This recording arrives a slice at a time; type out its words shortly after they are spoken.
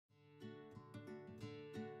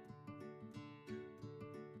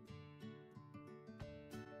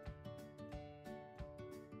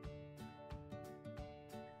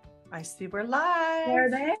I see we're live. We're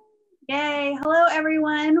there. Yay. Hello,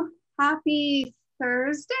 everyone. Happy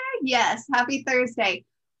Thursday. Yes, happy Thursday.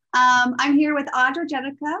 I'm here with Audra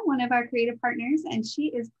Jedlicka, one of our creative partners, and she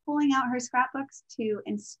is pulling out her scrapbooks to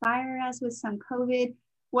inspire us with some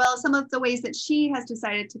some of the ways that she has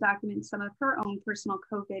decided to document some of her own personal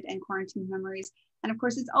COVID and quarantine memories. And of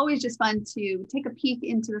course, it's always just fun to take a peek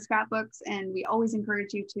into the scrapbooks, and we always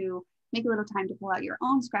encourage you to make a little time to pull out your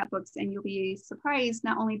own scrapbooks, and you'll be surprised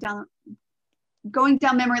not only going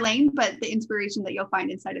down memory lane, but the inspiration that you'll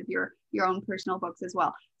find inside of your own personal books as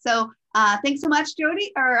well. So thanks so much,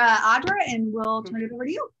 Audra, and we'll turn it over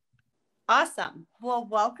to you. Awesome. Well,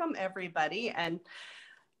 welcome everybody. And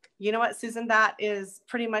you know what, Susan, that is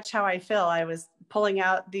pretty much how I feel. I was pulling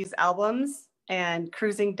out these albums and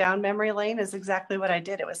cruising down memory lane is exactly what I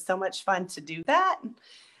did. It was so much fun to do that.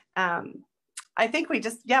 I think we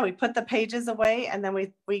put the pages away, and then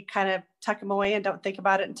we kind of tuck them away and don't think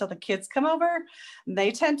about it until the kids come over.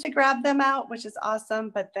 They tend to grab them out, which is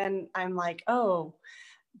awesome. But then I'm like, oh,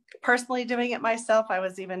 personally doing it myself, I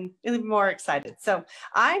was even more excited. So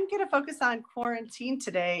I'm going to focus on quarantine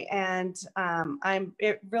today, and I'm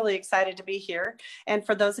really excited to be here. And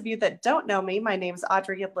for those of you that don't know me, my name is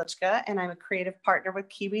Audra Jedlicka, and I'm a creative partner with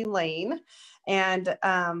Kiwi Lane. And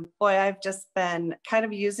boy, I've just been kind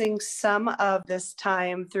of using some of this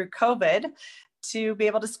time through COVID to be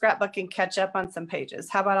able to scrapbook and catch up on some pages.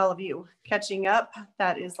 How about all of you catching up?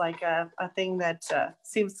 That is like a thing that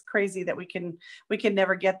seems crazy that we can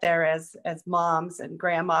never get there as moms and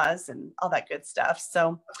grandmas and all that good stuff.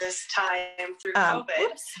 So this time through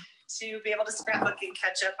COVID to be able to scrapbook and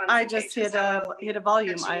catch up on some pages. I just hit a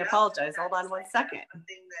volume. I apologize. Hold on one second.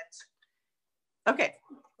 Okay.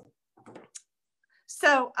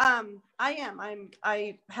 So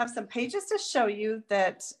I have some pages to show you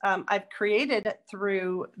that I've created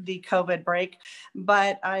through the COVID break,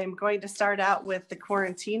 but I'm going to start out with the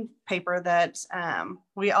quarantine paper that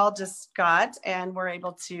we all just got, and we're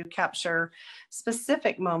able to capture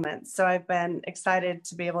specific moments. So I've been excited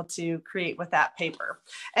to be able to create with that paper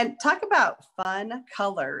and talk about fun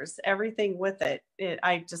colors, everything with it.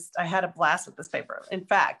 I had a blast with this paper. In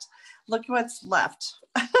fact, look what's left.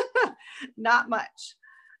 Not much.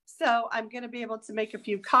 So I'm going to be able to make a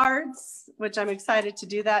few cards, which I'm excited to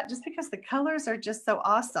do that just because the colors are just so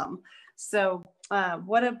awesome. So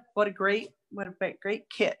what a great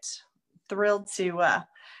kit. Thrilled to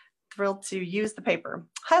use the paper.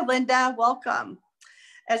 Hi, Linda. Welcome.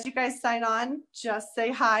 As you guys sign on, just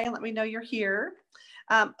say hi and let me know you're here.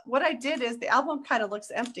 What I did is the album kind of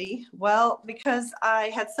looks empty. Well, because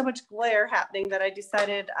I had so much glare happening that I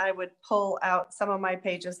decided I would pull out some of my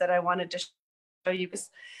pages that I wanted to show you.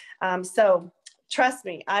 So trust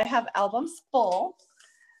me, I have albums full,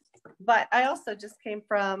 but I also just came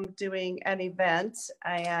from doing an event,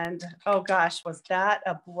 and oh gosh, was that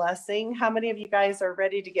a blessing? How many of you guys are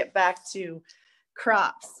ready to get back to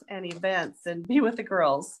crops and events and be with the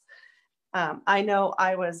girls? I know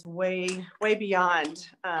I was way beyond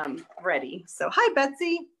ready. So hi,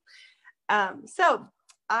 Betsy. So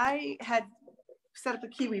I had set up a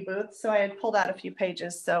Kiwi booth, so I had pulled out a few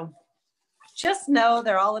pages. So just know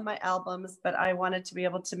they're all in my albums, but I wanted to be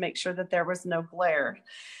able to make sure that there was no glare.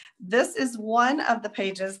 This is one of the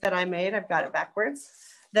pages that I made. I've got it backwards,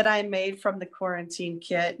 that I made from the quarantine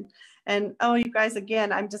kit. And oh, you guys,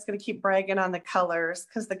 again, I'm just going to keep bragging on the colors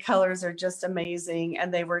because the colors are just amazing,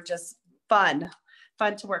 and they were just fun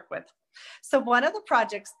to work with. So one of the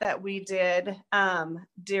projects that we did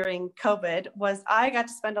during COVID was I got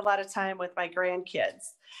to spend a lot of time with my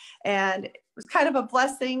grandkids, and it was kind of a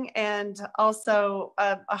blessing and also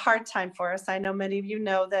a hard time for us. I know many of you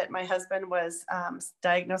know that my husband was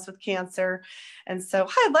diagnosed with cancer. And so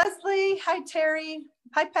hi, Leslie, hi, Terry,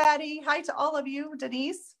 hi, Patty, hi to all of you,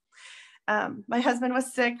 Denise. My husband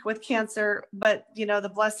was sick with cancer, but you know, the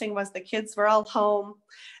blessing was the kids were all home.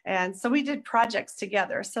 And so we did projects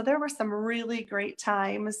together. So there were some really great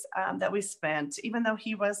times that we spent, even though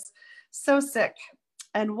he was so sick.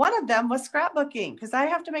 And one of them was scrapbooking, because I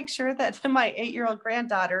have to make sure that my 8-year-old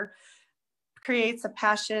granddaughter creates a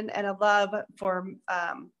passion and a love for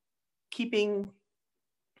keeping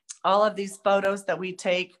all of these photos that we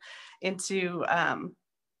take into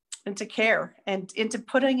care and into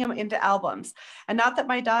putting them into albums. And not that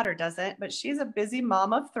my daughter doesn't, but she's a busy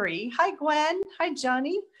mom of 3. Hi, Gwen. Hi,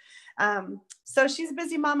 Johnny. So she's a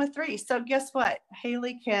busy mom of 3. So guess what?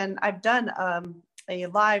 Haley I've done a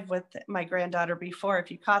live with my granddaughter before,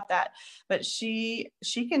 if you caught that, but she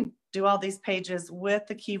can do all these pages with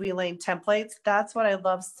the Kiwi Lane templates. That's what I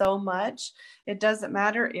love so much. It doesn't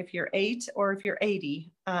matter if you're 8 or if you're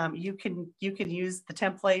 80, you can use the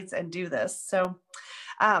templates and do this. So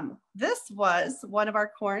This was one of our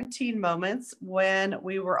quarantine moments when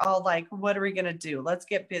we were all like, what are we going to do? Let's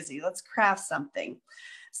get busy. Let's craft something.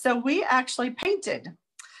 So we actually painted.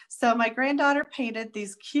 So my granddaughter painted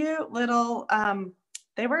these cute little,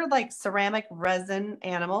 they were like ceramic resin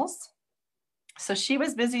animals. So she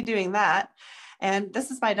was busy doing that. And this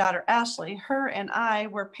is my daughter, Ashley. Her and I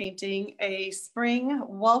were painting a spring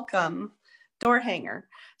welcome door hanger.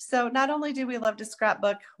 So not only do we love to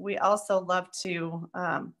scrapbook, we also love to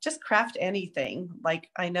just craft anything. Like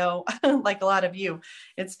I know, like a lot of you,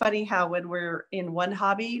 it's funny how when we're in one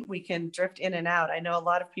hobby, we can drift in and out. I know a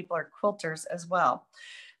lot of people are quilters as well.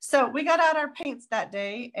 So we got out our paints that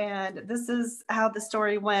day, and this is how the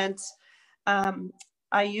story went.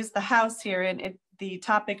 I used the house here, and the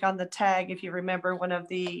topic on the tag, if you remember, one of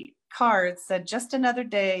the cards said, just another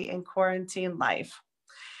day in quarantine life.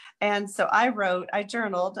 And so I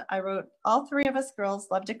journaled, I wrote, all three of us girls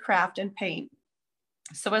love to craft and paint.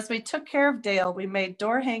 So as we took care of Dale, we made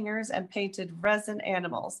door hangers and painted resin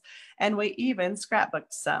animals, and we even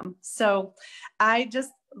scrapbooked some. So I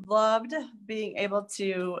just loved being able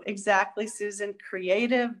to, exactly, Susan,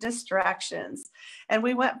 creative distractions. And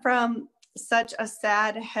we went from such a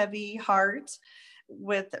sad, heavy heart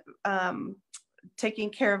with taking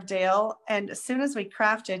care of Dale. And as soon as we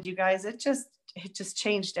crafted, you guys, it just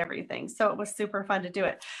changed everything. So it was super fun to do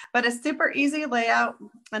it, but a super easy layout.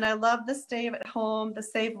 And I love the stay at home, the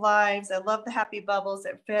save lives. I love the happy bubbles.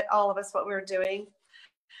 It fit all of us, what we were doing.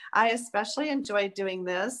 I especially enjoyed doing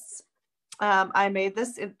this. I made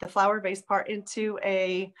this, the flower vase part, into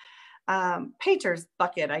a painter's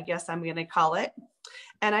bucket, I guess I'm going to call it.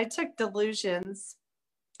 And I took Delusions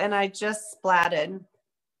and I just splatted.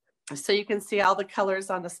 So you can see all the colors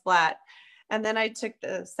on the splat. And then I took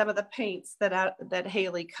some of the paints that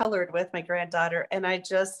Haley colored with, my granddaughter, and I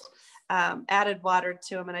just added water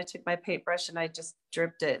to them. And I took my paintbrush and I just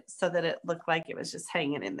dripped it so that it looked like it was just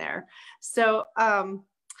hanging in there. So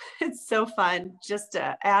it's so fun just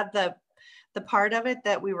to add the part of it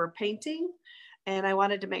that we were painting. And I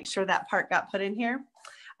wanted to make sure that part got put in here.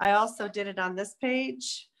 I also did it on this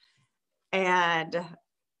page, and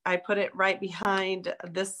I put it right behind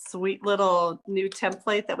this sweet little new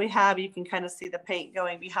template that we have. You can kind of see the paint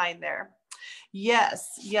going behind there.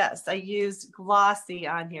 Yes, I used glossy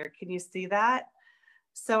on here. Can you see that?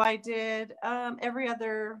 So I did every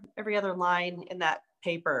other line in that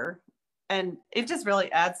paper, and it just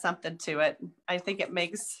really adds something to it. I think it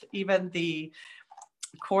makes even the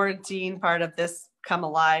quarantine part of this come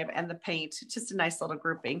alive, and the paint, just a nice little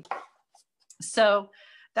grouping. So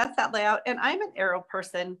that's that layout. And I'm an arrow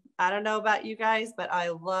person. I don't know about you guys, but I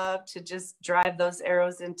love to just drive those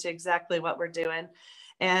arrows into exactly what we're doing.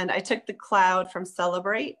 And I took the cloud from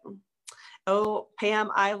Celebrate. Oh,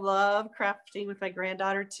 Pam, I love crafting with my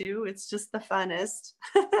granddaughter too. It's just the funnest.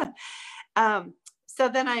 So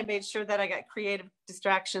then I made sure that I got creative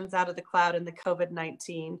distractions out of the cloud and the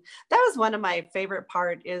COVID-19. That was one of my favorite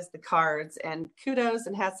part, is the cards, and kudos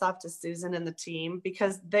and hats off to Susan and the team,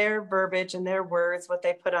 because their verbiage and their words, what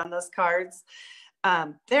they put on those cards,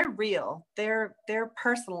 they're real, they're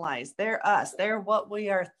personalized, they're us, they're what we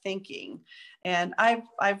are thinking. And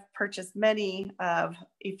I've purchased many of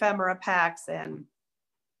ephemera packs, and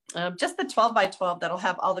just the 12 by 12 that'll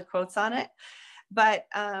have all the quotes on it. But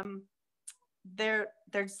they're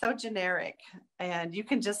so generic, and you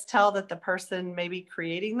can just tell that the person maybe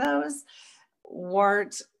creating those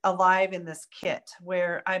weren't alive in this kit,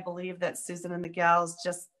 where I believe that Susan and the gals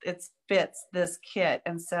just, it fits this kit.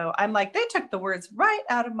 And so I'm like, they took the words right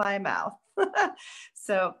out of my mouth.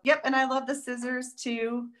 So, yep. And I love the scissors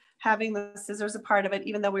too, having the scissors a part of it,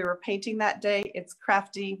 even though we were painting that day. It's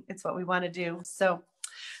crafty. It's what we want to do. So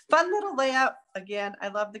fun little layout. Again, I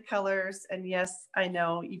love the colors. And yes, I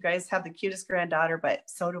know you guys have the cutest granddaughter, but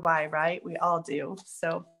so do I, right? We all do.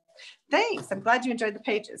 So thanks. I'm glad you enjoyed the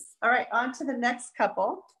pages. All right, on to the next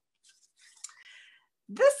couple.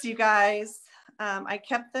 This, you guys, I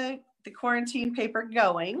kept the quarantine paper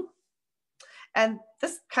going. And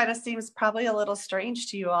this kind of seems probably a little strange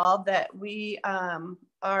to you all that we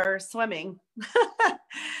are swimming.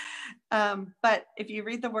 But if you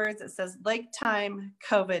read the words, it says Lake Time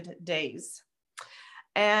COVID Days.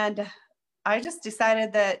 And I just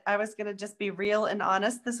decided that I was going to just be real and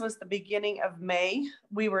honest. This was the beginning of May.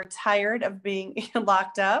 We were tired of being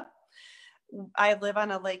locked up. I live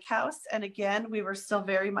on a lake house. And again, we were still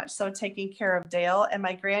very much so taking care of Dale. And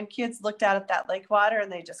my grandkids looked out at that lake water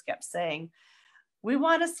and they just kept saying, we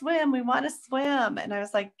want to swim. We want to swim. And I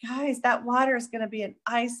was like, guys, that water is going to be an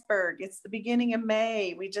iceberg. It's the beginning of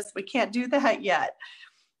May. We can't do that yet.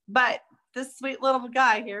 But this sweet little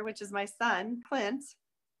guy here, which is my son, Clint,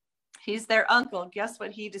 He's their uncle. Guess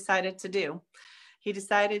what he decided to do? He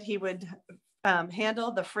decided he would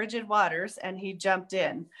handle the frigid waters, and he jumped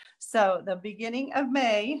in. So the beginning of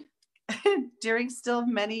May, during still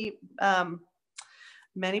many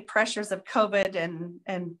pressures of COVID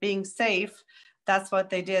and being safe, that's what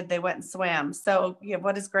they did. They went and swam. So yeah,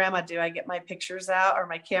 what does grandma do? I get my pictures out or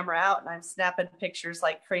my camera out, and I'm snapping pictures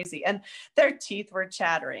like crazy, and their teeth were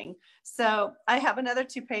chattering. So I have another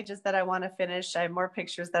 2 pages that I want to finish. I have more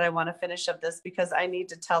pictures that I want to finish of this because I need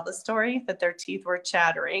to tell the story that their teeth were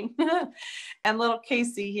chattering. And little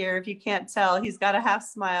Casey here, if you can't tell, he's got a half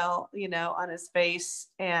smile, you know, on his face.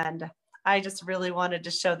 And I just really wanted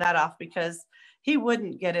to show that off because he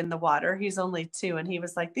wouldn't get in the water. He's only 2. And he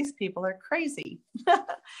was like, these people are crazy.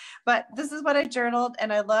 But this is what I journaled.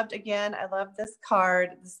 And I loved this card,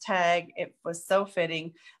 this tag. It was so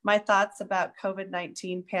fitting. My thoughts about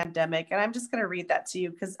COVID-19 pandemic. And I'm just going to read that to you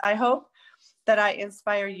because I hope that I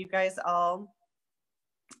inspire you guys all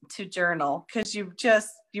to journal, because you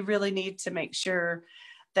really need to make sure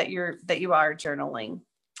that you are journaling.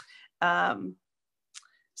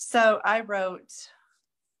 So I wrote,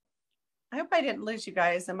 I hope I didn't lose you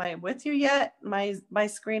guys. Am I with you yet? My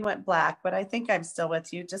screen went black, but I think I'm still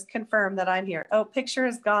with you. Just confirm that I'm here. Oh, picture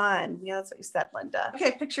is gone. Yeah, that's what you said, Linda.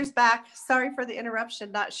 Okay, picture's back. Sorry for the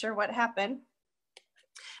interruption. Not sure what happened.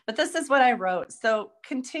 But this is what I wrote. So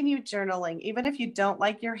continue journaling. Even if you don't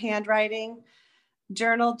like your handwriting,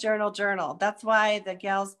 journal, journal, journal. That's why the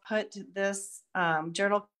gals put this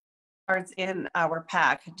journal cards in our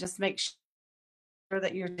pack. Just make sure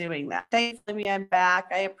that you're doing that. Thankfully, I'm back.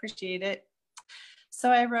 I appreciate it. So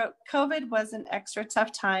I wrote, COVID was an extra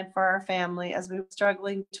tough time for our family as we were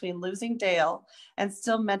struggling between losing Dale and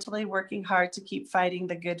still mentally working hard to keep fighting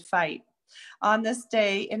the good fight. On this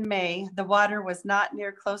day in May, the water was not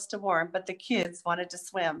near close to warm, but the kids wanted to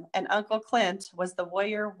swim, and Uncle Clint was the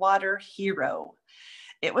warrior water hero.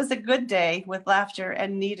 It was a good day with laughter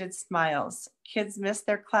and needed smiles. Kids missed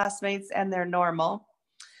their classmates and their normal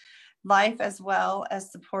life, as well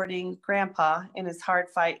as supporting Grandpa in his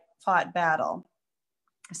hard-fought battle.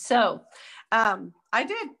 So I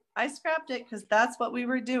scrapped it because that's what we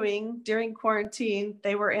were doing during quarantine.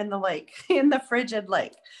 They were in the lake, in the frigid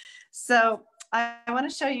lake. So I want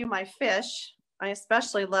to show you my fish. I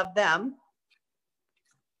especially love them.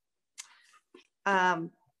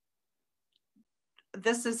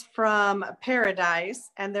 This is from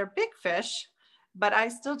Paradise, and they're big fish, but I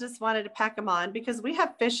still just wanted to pack them on because we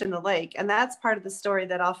have fish in the lake. And that's part of the story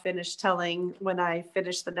that I'll finish telling when I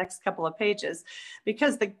finish the next couple of pages,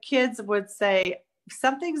 because the kids would say,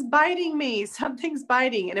 something's biting me, something's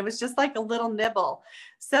biting. And it was just like a little nibble.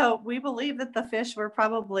 So we believe that the fish were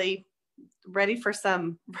probably ready for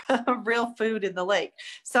some real food in the lake.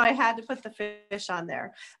 So I had to put the fish on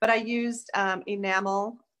there, but I used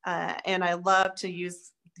enamel, and I love to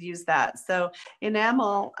use that. So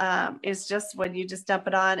enamel is just when you just dump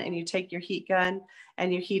it on and you take your heat gun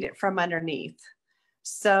and you heat it from underneath.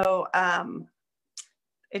 So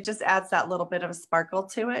it just adds that little bit of a sparkle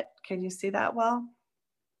to it. Can you see that well?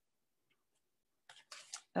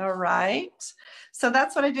 All right. So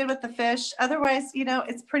that's what I did with the fish. Otherwise, you know,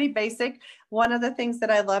 it's pretty basic. One of the things that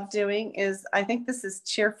I love doing is, I think this is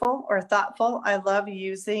cheerful or thoughtful. I love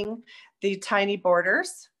using the tiny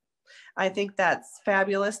borders. I think that's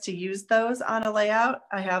fabulous to use those on a layout.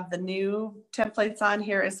 I have the new templates on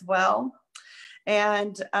here as well.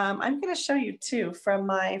 And I'm going to show you too from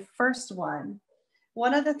my first one.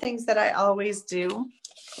 One of the things that I always do,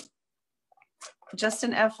 just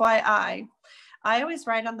an FYI, I always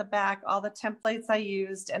write on the back all the templates I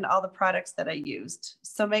used and all the products that I used.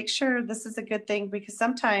 So make sure this is a good thing, because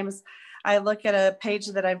sometimes I look at a page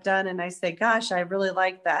that I've done and I say, gosh, I really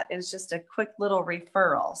like that. It's just a quick little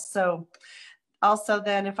referral. So also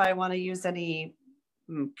then if I want to use any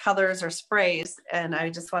colors or sprays and I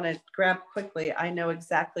just want to grab quickly, I know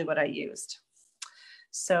exactly what I used.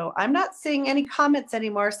 So I'm not seeing any comments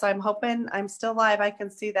anymore. So I'm hoping I'm still live. I can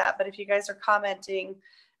see that. But if you guys are commenting,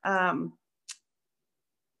 I'm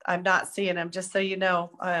not seeing them, just so you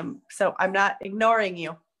know. So I'm not ignoring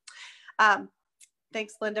you.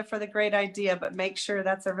 Thanks, Linda, for the great idea, but make sure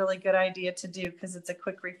that's a really good idea to do because it's a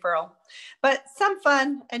quick referral. But some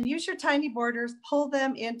fun, and use your tiny borders, pull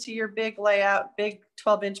them into your big layout, big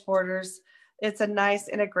 12-inch borders. It's a nice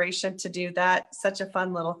integration to do that. Such a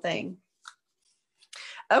fun little thing.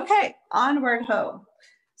 Okay, onward ho.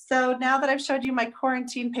 So now that I've showed you my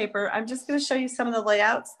quarantine paper, I'm just going to show you some of the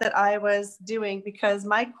layouts that I was doing, because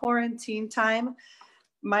my quarantine time,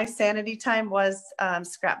 my sanity time was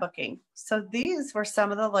scrapbooking. So these were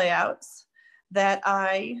some of the layouts that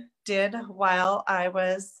I did while I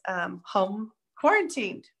was home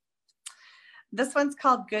quarantined. This one's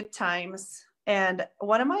called Good Times. And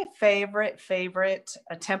one of my favorite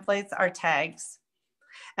templates are tags.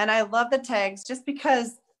 And I love the tags just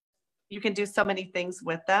because you can do so many things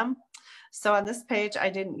with them. So on this page, I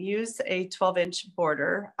didn't use a 12-inch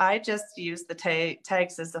border. I just used the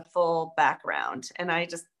tags as a full background. And I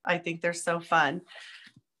think they're so fun.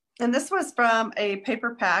 And this was from a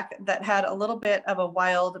paper pack that had a little bit of a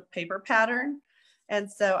wild paper pattern. And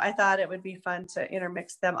so I thought it would be fun to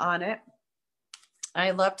intermix them on it.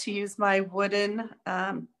 I love to use my wooden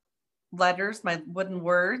letters, my wooden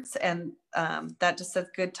words, and that just says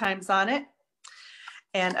Good Times on it.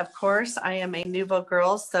 And of course, I am a Nuvo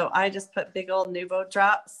girl, so I just put big old Nuvo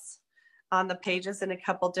drops on the pages in a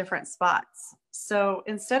couple different spots. So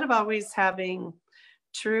instead of always having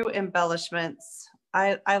true embellishments,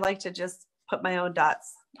 I like to just put my own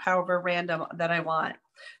dots, however random that I want.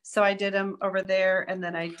 So I did them over there, and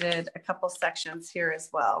then I did a couple sections here as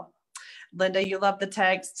well. Linda, you love the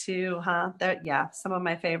tags too, huh? Yeah, some of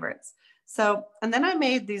my favorites. So, and then I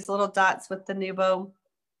made these little dots with the Nuvo,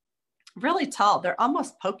 really tall. They're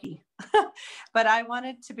almost pokey, but I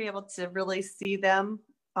wanted to be able to really see them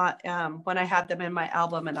when I had them in my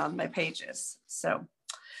album and on my pages. So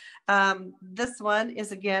this one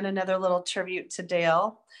is, again, another little tribute to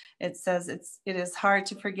Dale. It says, it is hard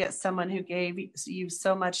to forget someone who gave you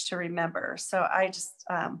so much to remember. So I just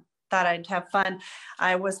thought I'd have fun.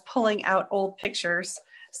 I was pulling out old pictures.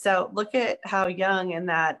 So look at how young in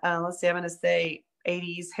that, let's see, I'm going to say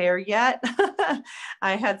 80s hair yet.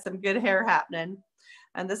 I had some good hair happening.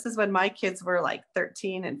 And this is when my kids were like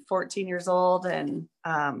 13 and 14 years old. And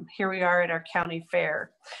here we are at our county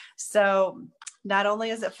fair. So not only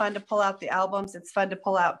is it fun to pull out the albums, it's fun to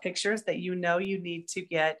pull out pictures that you know you need to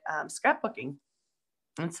get scrapbooking.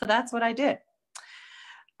 And so that's what I did.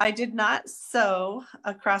 I did not sew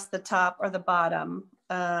across the top or the bottom.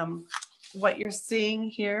 What you're seeing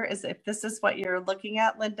here is, if this is what you're looking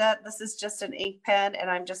at, Linda, this is just an ink pen, and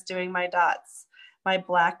I'm just doing my dots, my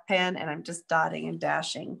black pen, and I'm just dotting and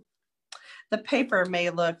dashing. The paper may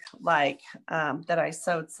look like that I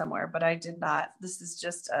sewed somewhere, but I did not. This is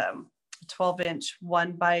just 12-inch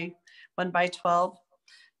 1 by 12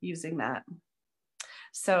 using that.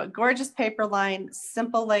 So gorgeous paper line,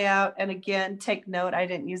 simple layout. And again, take note, I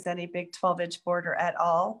didn't use any big 12-inch border at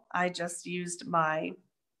all. I just used my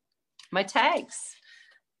tags.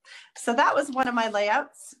 So that was one of my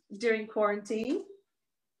layouts during quarantine.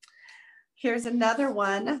 Here's another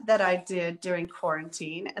one that I did during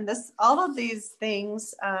quarantine. And all of these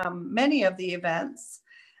things, many of the events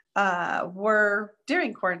were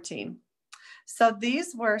during quarantine. So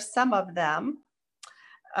these were some of them.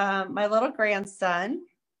 My little grandson,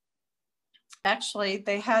 actually,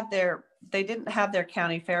 they didn't have their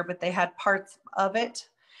county fair, but they had parts of it,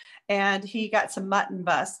 and he got some mutton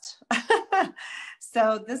bust.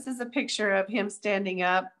 So this is a picture of him standing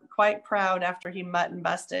up, quite proud after he mutton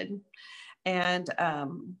busted. And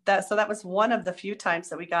so that was one of the few times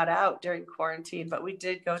that we got out during quarantine, but we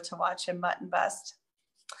did go to watch him mutton bust.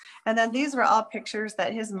 And then these were all pictures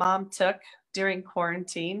that his mom took during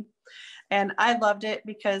quarantine. And I loved it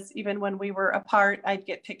because even when we were apart, I'd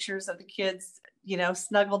get pictures of the kids, you know,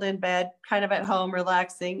 snuggled in bed, kind of at home,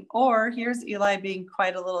 relaxing. Or here's Eli being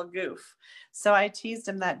quite a little goof. So I teased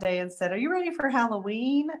him that day and said, "Are you ready for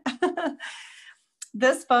Halloween?"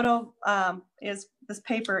 This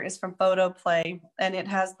paper is from Photo Play, and it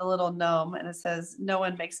has the little gnome, and it says, "No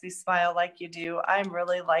one makes me smile like you do." I'm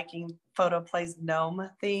really liking Photo Play's gnome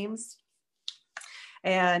themes.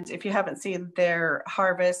 And if you haven't seen their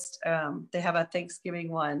harvest, they have a Thanksgiving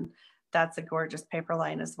one. That's a gorgeous paper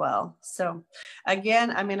line as well. So again,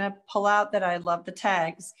 I'm going to pull out that I love the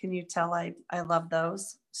tags. Can you tell I love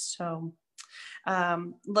those? So a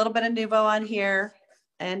little bit of Nuvo on here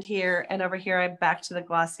and here, and over here, I'm back to the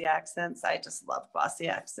glossy accents. I just love glossy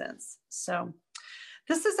accents. So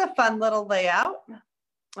this is a fun little layout.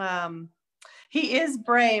 He is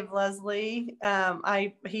brave, Leslie.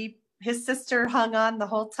 His sister hung on the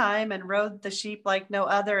whole time and rode the sheep like no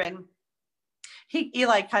other. And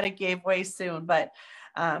Eli kind of gave way soon, but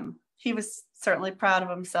he was certainly proud of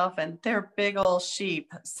himself, and they're big old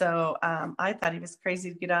sheep. So I thought he was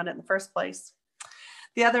crazy to get on it in the first place.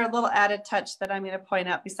 The other little added touch that I'm going to point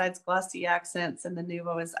out besides glossy accents and the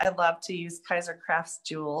Nuvo is I love to use Kaiser Crafts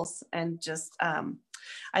jewels, and just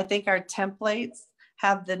I think our templates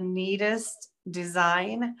have the neatest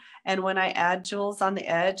design, and when I add jewels on the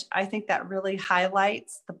edge, I think that really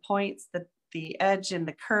highlights the points, the edge and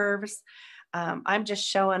the curves. I'm just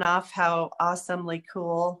showing off how awesomely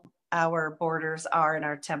cool our borders are in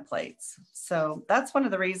our templates. So that's one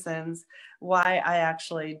of the reasons why I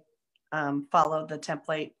actually follow the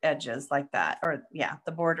template edges like that, or yeah,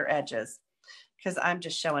 the border edges, because I'm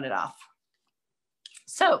just showing it off.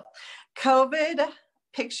 So COVID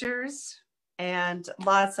pictures and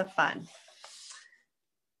lots of fun.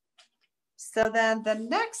 So then the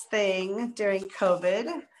next thing during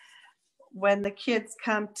COVID, when the kids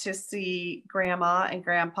come to see grandma and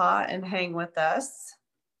grandpa and hang with us,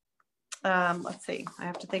 let's see, I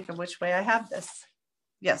have to think of which way I have this.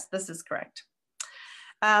 Yes, this is correct.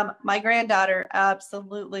 My granddaughter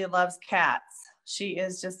absolutely loves cats. She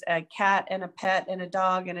is just a cat and a pet and a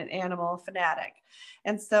dog and an animal fanatic.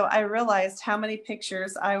 And so I realized how many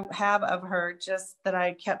pictures I have of her just that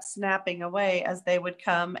I kept snapping away as they would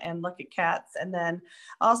come and look at cats, and then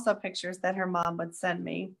also pictures that her mom would send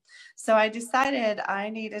me. So I decided I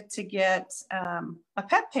needed to get a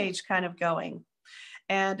pet page kind of going.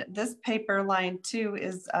 And this paper line too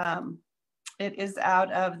is, it is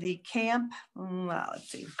out of the camp. Well, let's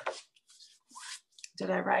see. Did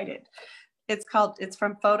I write it? It's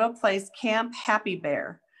from Photo Place Camp Happy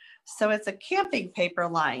Bear. So it's a camping paper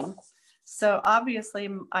line. So obviously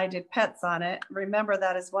I did pets on it. Remember,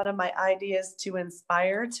 that is one of my ideas to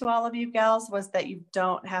inspire to all of you gals, was that you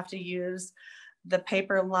don't have to use the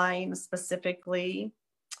paper line specifically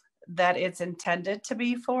that it's intended to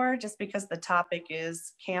be for, just because the topic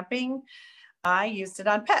is camping. I used it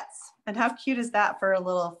on pets. And how cute is that for a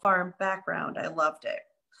little farm background? I loved it.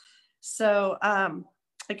 So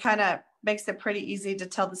it kind of makes it pretty easy to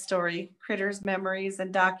tell the story, critters, memories,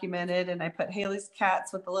 and document it. And I put Haley's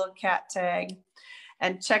cats with the little cat tag.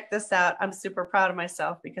 And check this out. I'm super proud of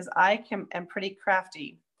myself because I am pretty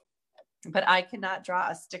crafty, but I cannot draw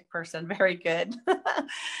a stick person very good.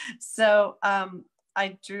 So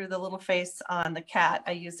I drew the little face on the cat.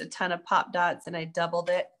 I used a ton of pop dots and I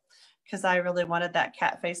doubled it because I really wanted that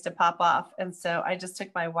cat face to pop off. And so I just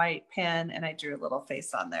took my white pen and I drew a little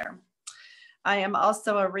face on there. I am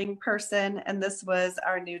also a ring person, and this was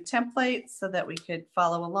our new template so that we could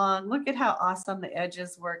follow along. Look at how awesome the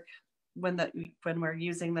edges work when we're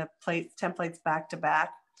using the templates back to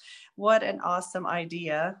back. What an awesome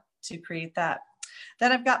idea to create that.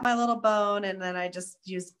 Then I've got my little bone, and then I just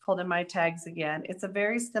pulled in my tags again. It's a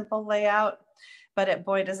very simple layout, but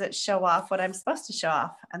boy, does it show off what I'm supposed to show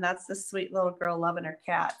off. And that's this sweet little girl loving her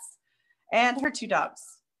cats and her two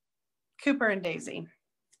dogs, Cooper and Daisy.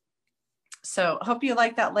 So hope you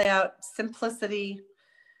like that layout, simplicity,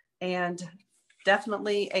 and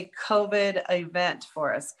definitely a COVID event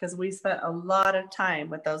for us because we spent a lot of time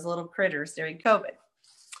with those little critters during COVID.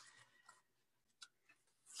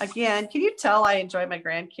 Again, can you tell I enjoy my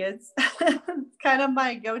grandkids? It's kind of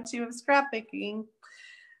my go-to of scrapbooking.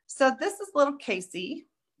 So this is little Casey,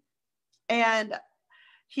 and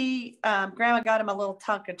Grandma got him a little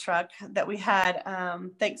Tonka truck that we had.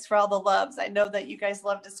 Thanks for all the loves. I know that you guys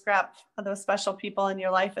love to scrap for those special people in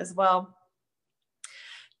your life as well.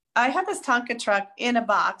 I have this Tonka truck in a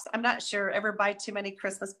box. I'm not sure, ever buy too many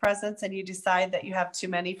Christmas presents and you decide that you have too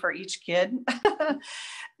many for each kid.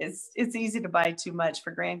 It's easy to buy too much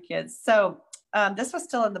for grandkids. So this was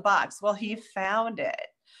still in the box. Well, he found it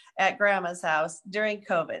at Grandma's house during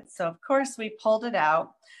COVID. So of course we pulled it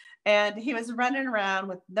out. And he was running around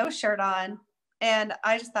with no shirt on. And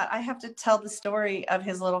I just thought, I have to tell the story of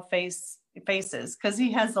his little faces because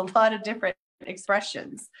he has a lot of different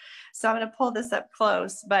expressions. So I'm going to pull this up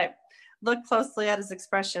close, but look closely at his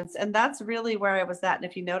expressions. And that's really where I was at. And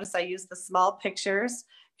if you notice, I used the small pictures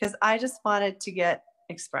because I just wanted to get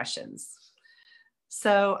expressions.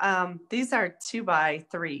 So these are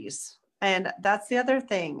 2x3s. And that's the other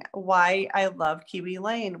thing why I love Kiwi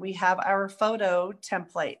Lane. We have our photo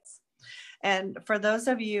templates. And for those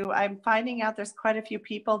of you, I'm finding out there's quite a few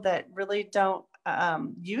people that really don't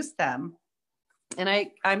use them. And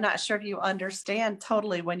I'm not sure if you understand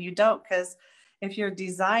totally when you don't, because if you're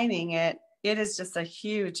designing it, it is just a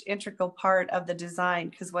huge integral part of the design.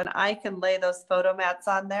 Because when I can lay those photo mats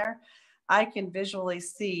on there, I can visually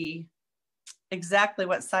see exactly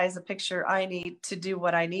what size of picture I need to do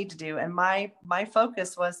what I need to do. And my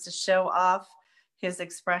focus was to show off his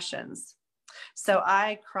expressions. So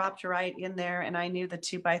I cropped right in there and I knew the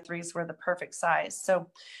 2x3s were the perfect size. So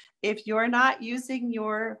if you're not using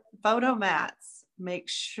your photo mats, make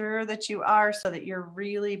sure that you are so that you're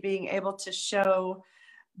really being able to show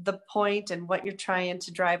the point and what you're trying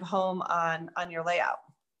to drive home on your layout.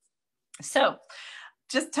 So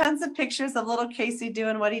just tons of pictures of little Casey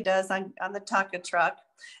doing what he does on the Tonka truck.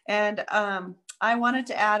 And I wanted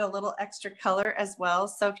to add a little extra color as well.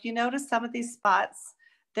 So if you notice some of these spots,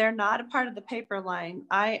 they're not a part of the paper line.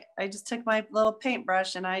 I just took my little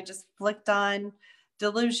paintbrush and I just flicked on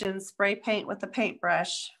Delusion spray paint with the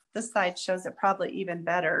paintbrush. This side shows it probably even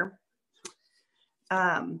better.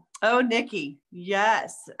 Oh, Nikki,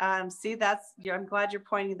 yes. See, I'm glad you're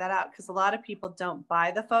pointing that out, because a lot of people don't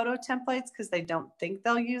buy the photo templates because they don't think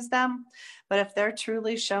they'll use them. But if they're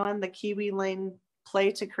truly showing the Kiwi Lane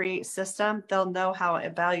play to create system, they'll know how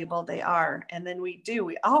valuable they are. And then we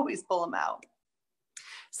always pull them out.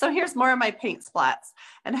 So here's more of my paint splats.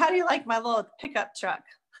 And how do you like my little pickup truck?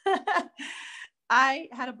 I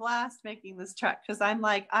had a blast making this truck because I'm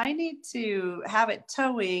like, I need to have it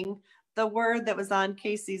towing the word that was on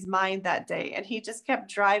Casey's mind that day. And he just kept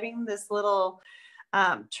driving this little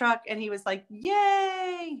truck, and he was like,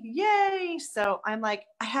 yay, yay. So I'm like,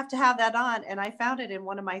 I have to have that on. And I found it in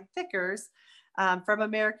one of my thickers from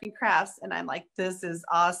American Crafts. And I'm like, this is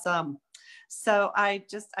awesome. So I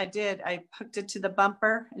hooked it to the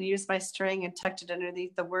bumper and used my string and tucked it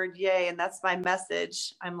underneath the word yay. And that's my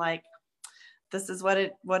message. I'm like, this is what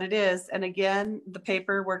it is. And again, the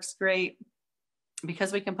paper works great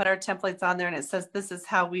because we can put our templates on there and it says, this is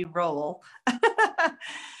how we roll.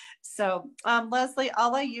 So Leslie,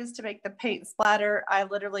 all I use to make the paint splatter, I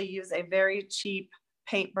literally use a very cheap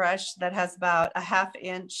paintbrush that has about a 1/2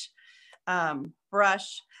 inch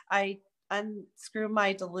brush. I unscrew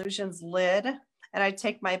my Delusions lid and I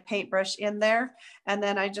take my paintbrush in there, and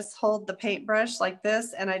then I just hold the paintbrush like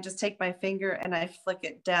this, and I just take my finger and I flick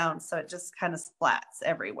it down so it just kind of splats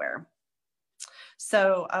everywhere.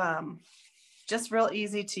 So just real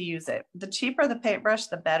easy to use it. The cheaper the paintbrush,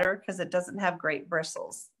 the better, because it doesn't have great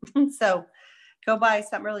bristles. So go buy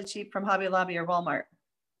something really cheap from Hobby Lobby or Walmart.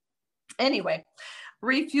 Anyway,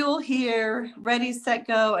 refuel here, ready, set,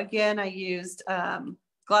 go. Again, I used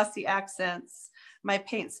glossy accents, my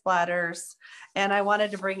paint splatters, and I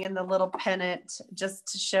wanted to bring in the little pennant just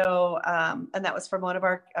to show, and that was from one of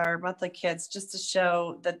our monthly kits, just to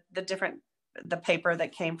show the paper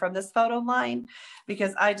that came from this photo line,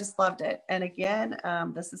 because I just loved it. And again,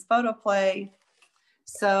 this is photo play.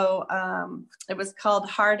 So it was called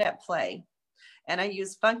Hard at Play. And I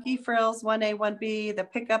used Funky Frills 1A, 1B, the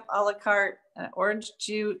Pickup a la carte, orange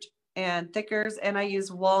jute, and thickers, and I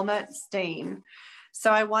used walnut stain.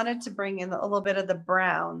 So I wanted to bring in a little bit of the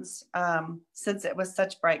browns since it was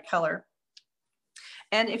such bright color.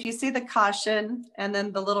 And if you see the caution and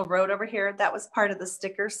then the little road over here, that was part of the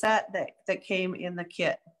sticker set that came in the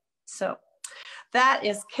kit. So that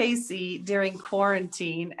is Casey during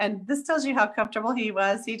quarantine. And this tells you how comfortable he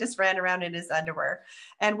was. He just ran around in his underwear.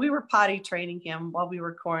 And we were potty training him while we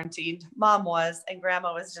were quarantined. Mom was, and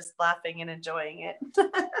Grandma was just laughing and enjoying it.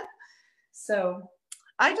 So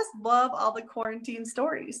I just love all the quarantine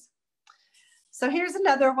stories. So here's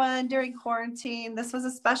another one during quarantine. This was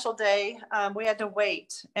a special day. We had to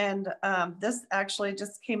wait. And this actually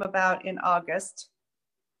just came about in August.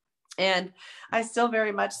 And I still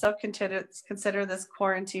very much so consider this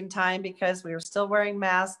quarantine time because we were still wearing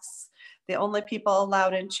masks. The only people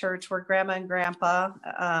allowed in church were Grandma and Grandpa,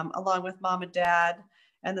 along with Mom and Dad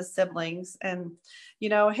and the siblings. And, you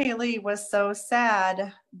know, Haley was so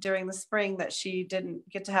sad during the spring that she didn't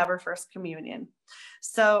get to have her first communion.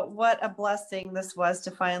 So what a blessing this was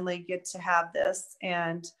to finally get to have this.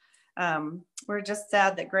 And we're just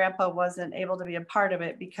sad that Grandpa wasn't able to be a part of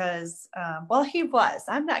it because, well, he was.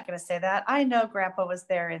 I'm not going to say that. I know Grandpa was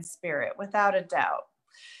there in spirit, without a doubt.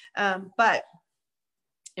 But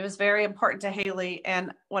it was very important to Haley.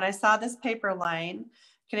 And when I saw this paper line,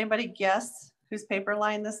 can anybody guess whose paper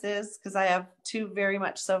line this is? Because I have two very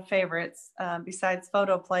much so favorites besides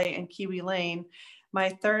Photo Play and Kiwi Lane. My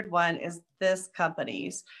third one is this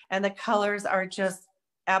company's, and the colors are just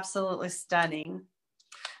absolutely stunning.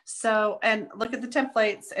 So, and look at the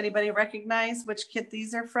templates. Anybody recognize which kit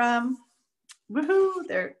these are from?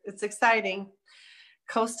 Woohoo, it's exciting.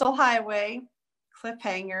 Coastal Highway,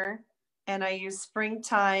 Cliffhanger, and I use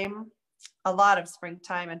Springtime, a lot of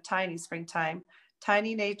Springtime and Tiny Springtime,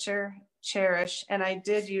 Tiny Nature, Cherish, and I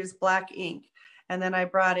did use black ink. And then I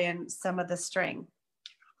brought in some of the string.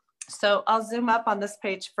 So I'll zoom up on this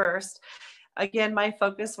page first. Again, my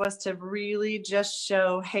focus was to really just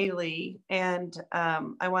show Haley, and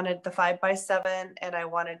I wanted the 5x7, and I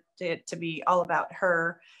wanted it to be all about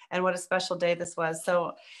her and what a special day this was.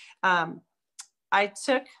 So I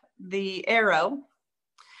took the arrow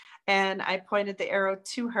and I pointed the arrow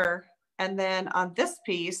to her. And then on this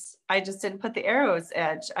piece, I just didn't put the arrow's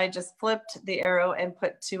edge. I just flipped the arrow and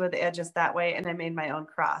put two of the edges that way, and I made my own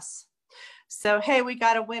cross. So, hey, we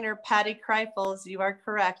got a winner, Patty Kreifels. You are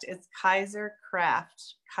correct. It's Kaiser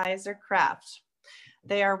Craft. Kaiser Craft.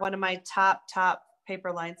 They are one of my top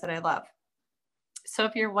paper lines that I love. So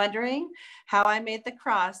if you're wondering how I made the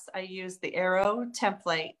cross, I used the arrow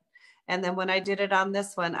template. And then when I did it on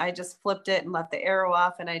this one, I just flipped it and left the arrow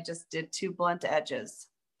off, and I just did two blunt edges.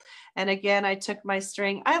 And again, I took my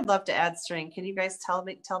string. I love to add string. Can you guys tell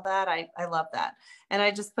that? I love that. And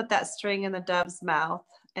I just put that string in the dove's mouth.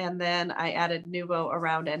 And then I added Nuvo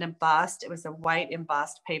around and embossed. It was a white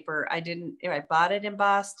embossed paper. I bought it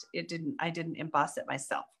embossed. I didn't emboss it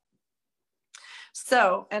myself.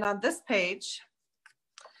 So, and on this page,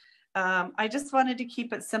 I just wanted to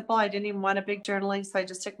keep it simple. I didn't even want a big journaling. So I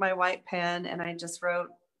just took my white pen and I just wrote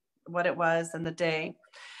what it was and the day.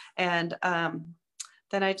 And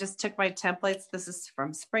then I just took my templates. This is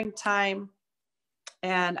from springtime.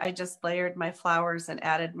 And I just layered my flowers and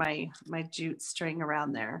added my jute string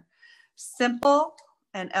around there. Simple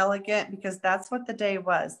and elegant, because that's what the day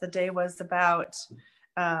was. The day was about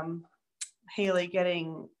Haley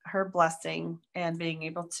getting her blessing and being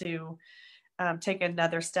able to take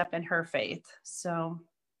another step in her faith. So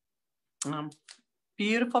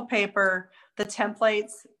beautiful paper. The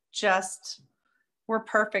templates just were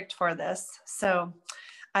perfect for this. So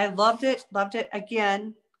I loved it.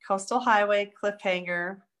 Again, Coastal Highway,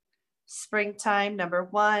 Cliffhanger, Springtime,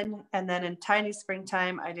 #1. And then in Tiny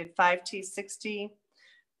Springtime, I did 5T, 60,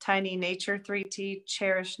 Tiny Nature, 3T,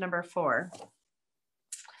 Cherish, #4.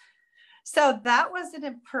 So that was an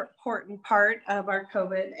important part of our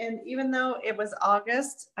COVID. And even though it was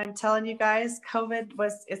August, I'm telling you guys,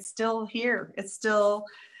 it's still here. It's still,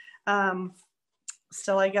 I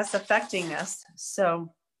guess, affecting us.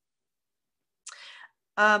 So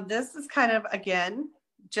this is kind of, again,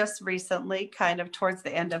 just recently, kind of towards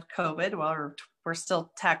the end of COVID. Well, we're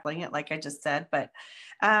still tackling it, like I just said, but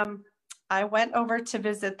I went over to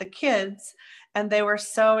visit the kids and they were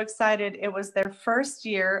so excited. It was their first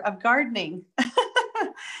year of gardening.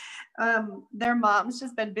 Their mom's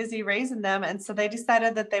just been busy raising them. And so they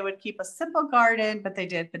decided that they would keep a simple garden, but they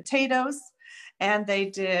did potatoes and they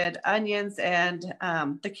did onions, and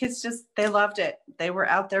the kids they loved it. They were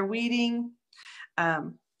out there weeding.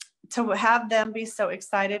 To have them be so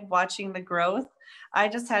excited watching the growth, I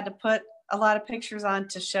just had to put a lot of pictures on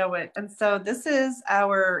to show it. And so this is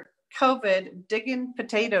our COVID digging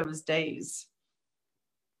potatoes days.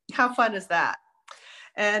 How fun is that?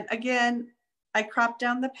 And again, I cropped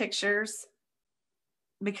down the pictures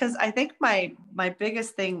because I think my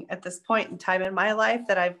biggest thing at this point in time in my life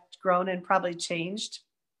that I've grown and probably changed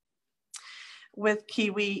with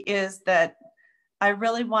Kiwi is that I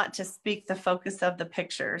really want to speak the focus of the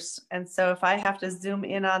pictures. And so if I have to zoom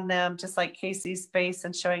in on them, just like Casey's face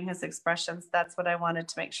and showing his expressions, that's what I wanted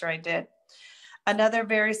to make sure I did. Another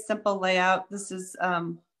very simple layout. This is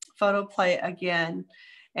photo play again.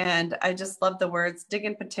 And I just love the words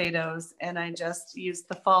digging potatoes. And I just used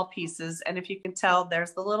the fall pieces. And if you can tell,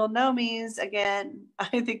 there's the little gnomies again.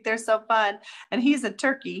 I think they're so fun. And he's a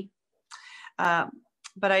turkey.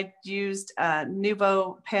 But I used a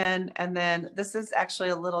Nuvo pen, and then this is actually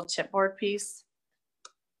a little chipboard piece.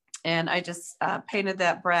 And I just painted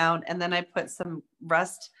that brown, and then I put some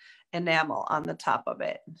rust enamel on the top of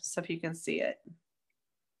it. So if you can see it.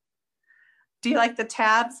 Do you like the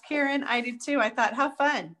tabs, Karen? I do too. I thought, how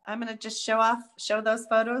fun. I'm gonna just show those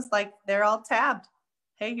photos like they're all tabbed.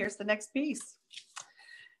 Hey, here's the next piece.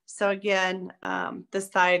 So again,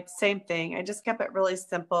 this side, same thing. I just kept it really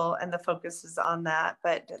simple and the focus is on that,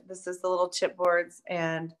 but this is the little chipboards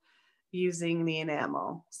and using the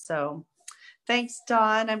enamel. So thanks,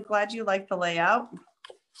 Dawn. I'm glad you like the layout.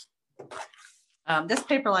 This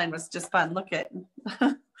paper line was just fun. Look at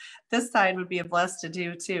this side would be a blast to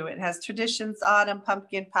do too. It has traditions, autumn,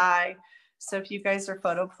 pumpkin pie. So if you guys are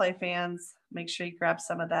photo play fans, make sure you grab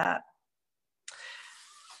some of that.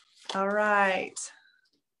 All right.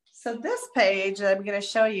 So this page that I'm going to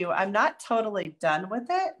show you, I'm not totally done with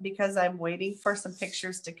it because I'm waiting for some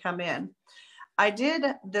pictures to come in. I did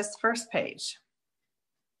this first page.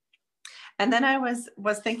 And then I was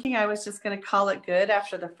thinking I was just going to call it good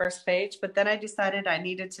after the first page, but then I decided I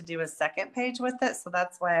needed to do a second page with it. So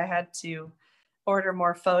that's why I had to order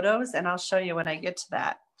more photos, and I'll show you when I get to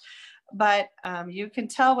that. But you can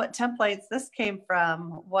tell what templates this came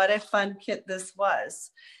from. What a fun kit this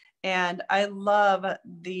was. And I love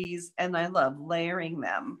these, and I love layering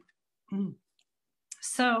them.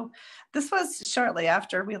 So this was shortly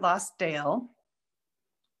after we lost Dale,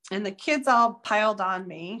 and the kids all piled on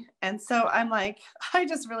me. And so I'm like, I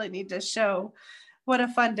just really need to show what a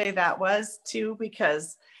fun day that was too,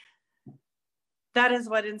 because that is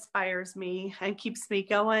what inspires me and keeps me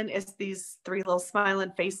going, is these 3 little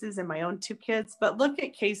smiling faces and my own 2 kids. But look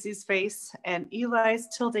at Casey's face, and Eli's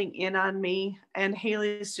tilting in on me, and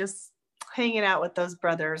Haley's just hanging out with those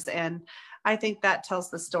brothers. And I think that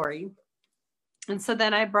tells the story. And so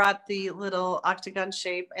then I brought the little octagon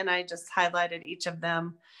shape and I just highlighted each of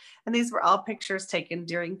them. And these were all pictures taken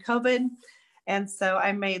during COVID. And so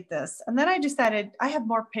I made this. And then I decided I have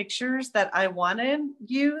more pictures that I want to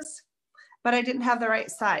use, but I didn't have the right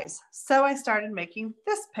size. So I started making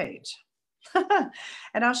this page.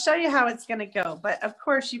 And I'll show you how it's going to go. But of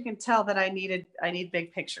course, you can tell that I need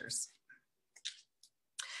big pictures.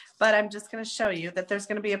 But I'm just going to show you that there's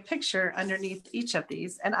going to be a picture underneath each of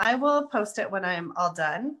these. And I will post it when I'm all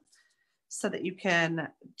done so that you can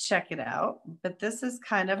check it out. But this is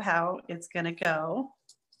kind of how it's going to go.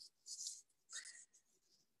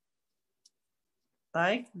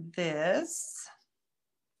 Like this.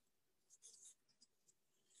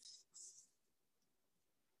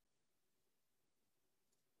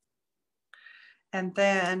 And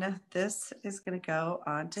then this is going to go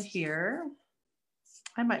onto here.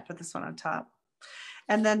 I might put this one on top.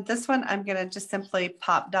 And then this one, I'm going to just simply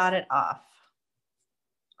pop dot it off.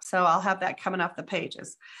 So I'll have that coming off the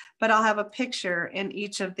pages, but I'll have a picture in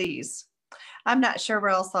each of these. I'm not sure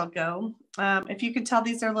where else I'll go. If you can tell,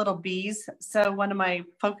 these are little bees. So one of my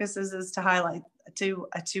focuses is to highlight, to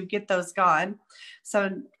get those gone.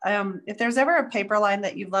 So if there's ever a paper line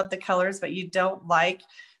that you love the colors, but you don't like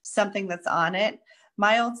something that's on it,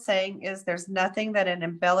 my old saying is there's nothing that an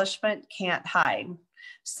embellishment can't hide.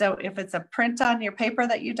 So if it's a print on your paper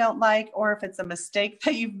that you don't like, or if it's a mistake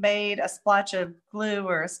that you've made, a splotch of glue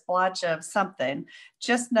or a splotch of something,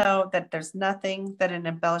 just know that there's nothing that an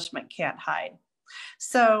embellishment can't hide.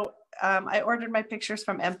 So I ordered my pictures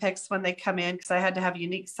from MPix when they come in because I had to have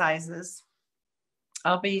unique sizes.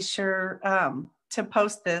 I'll be sure to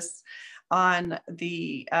post this on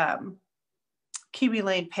the Kiwi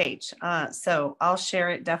Lane page. So I'll share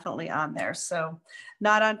it definitely on there. So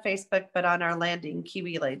not on Facebook, but on our landing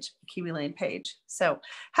Kiwi Lane page. So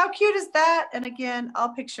how cute is that? And again, all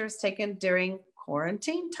pictures taken during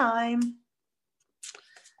quarantine time.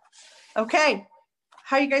 Okay,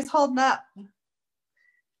 how are you guys holding up?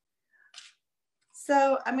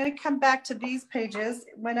 So I'm going to come back to these pages.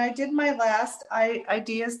 When I did my last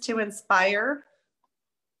ideas to inspire,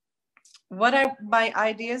 my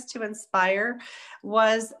ideas to inspire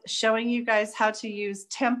was showing you guys how to use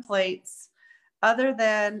templates other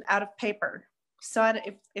than out of paper. So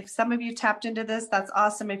if some of you tapped into this, that's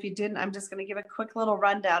awesome. If you didn't, I'm just going to give a quick little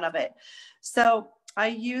rundown of it. So I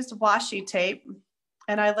used washi tape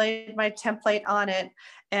and I laid my template on it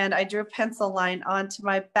and I drew a pencil line onto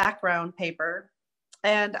my background paper.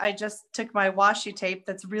 And I just took my washi tape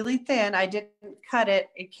that's really thin. I didn't cut it.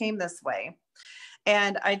 It came this way.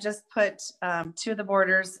 And I just put 2 of the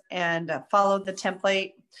borders and followed the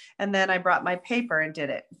template. And then I brought my paper and did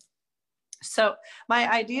it. So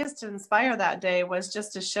my ideas to inspire that day was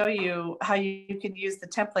just to show you how you can use the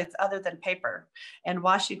templates other than paper. And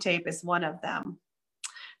washi tape is one of them.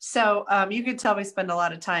 So you can tell we spend a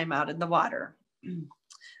lot of time out in the water.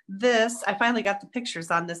 This, I finally got the pictures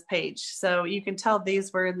on this page. So you can tell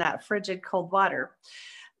these were in that frigid cold water.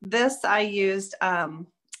 This I used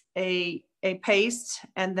a paste,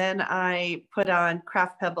 and then I put on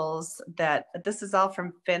craft pebbles this is all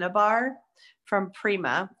from Finnabar, from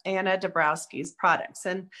Prima, Anna Dabrowski's products.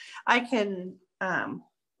 And I can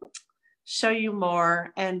show you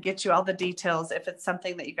more and get you all the details if it's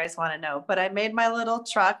something that you guys want to know. But I made my little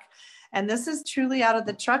truck, and this is truly out of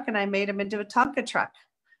the truck, and I made them into a Tonka truck.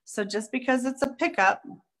 So just because it's a pickup,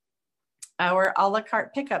 our a la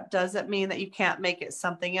carte pickup, doesn't mean that you can't make it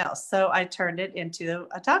something else. So I turned it into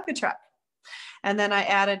a Tonka truck. And then I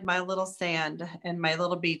added my little sand and my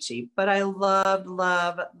little beachy. But I love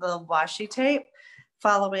the washi tape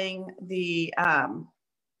following the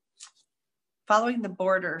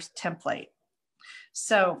borders template.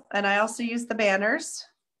 So, and I also used the banners.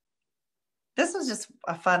 This was just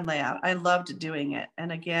a fun layout. I loved doing it.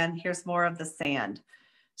 And again, here's more of the sand.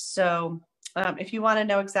 So if you want to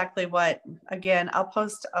know exactly what, again, I'll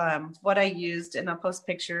post what I used, and I'll post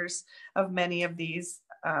pictures of many of these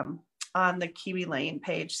on the Kiwi Lane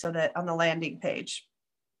page, so that on the landing page.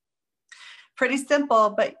 Pretty simple,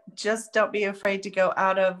 but just don't be afraid to go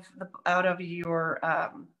out of your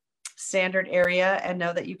standard area, and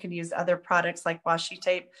know that you can use other products like washi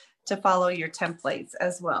tape to follow your templates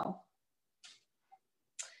as well.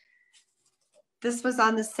 This was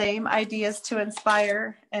on the same ideas to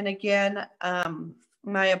inspire. And again,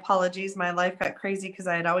 my apologies, my life got crazy because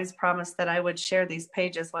I had always promised that I would share these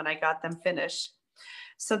pages when I got them finished.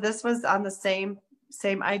 So this was on the same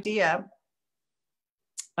idea,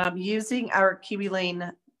 using our Kiwi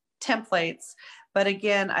Lane templates. But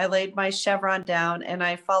again, I laid my chevron down and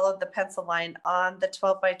I followed the pencil line on the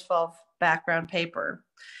 12 by 12 background paper.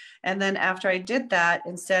 And then after I did that,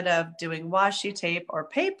 instead of doing washi tape or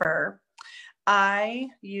paper, I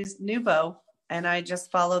used Nuvo and I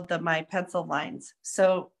just followed my pencil lines.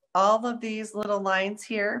 So all of these little lines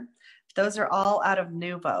here, those are all out of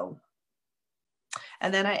Nuvo.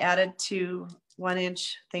 And then I added 2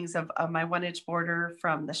 1-inch things of my 1-inch border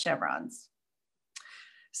from the chevrons.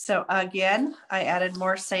 So again, I added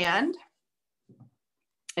more sand.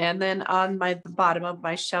 And then on the bottom of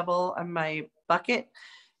my shovel and my bucket,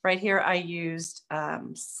 right here, I used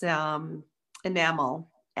some enamel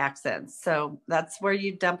accents. So that's where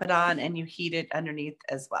you dump it on and you heat it underneath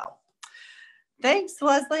as well. Thanks,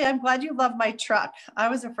 Leslie. I'm glad you love my truck. I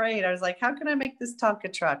was afraid. I was like, how can I make this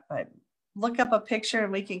Tonka truck? But look up a picture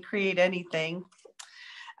and we can create anything.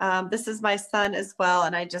 This is my sun as well.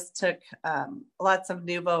 And I just took lots of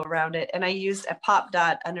Nuvo around it. And I used a pop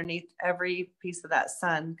dot underneath every piece of that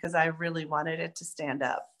sun because I really wanted it to stand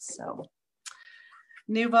up. So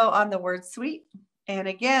Nuvo on the word suite. And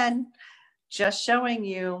again, just showing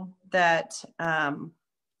you that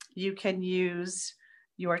you can use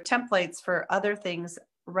your templates for other things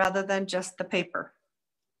rather than just the paper.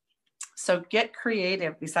 So get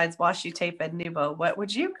creative. Besides washi tape and Nuvo, what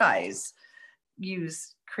would you guys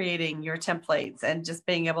use creating your templates and just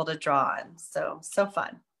being able to draw on? So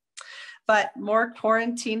fun. But more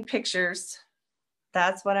quarantine pictures.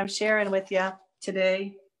 That's what I'm sharing with you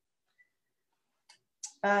today.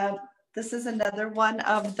 This is another one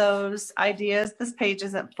of those ideas. This page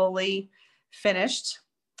isn't fully finished.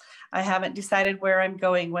 I haven't decided where I'm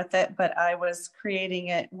going with it, but I was creating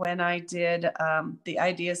it when I did the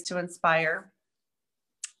ideas to inspire.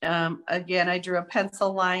 Again, I drew a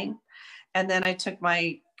pencil line, and then I took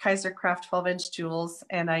my Kaiser Craft 12-inch jewels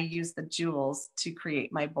and I used the jewels to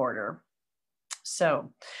create my border. So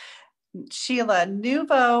Sheila,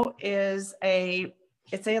 Nuvo is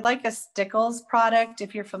like a Stickles product.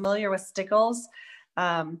 If you're familiar with Stickles,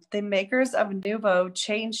 the makers of Nuvo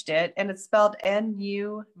changed it, and it's spelled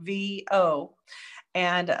N-U-V-O.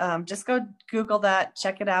 And just go Google that,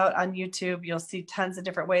 check it out on YouTube. You'll see tons of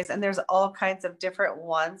different ways, and there's all kinds of different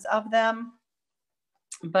ones of them.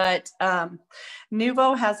 But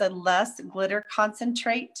Nuvo has a less glitter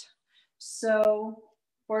concentrate. So,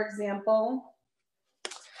 for example,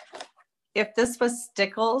 if this was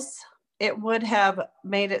Stickles, it would have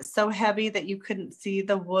made it so heavy that you couldn't see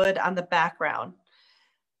the wood on the background.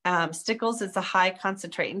 Stickles is a high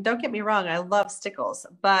concentrate. And don't get me wrong, I love Stickles,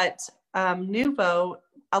 but Nuvo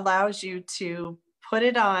allows you to put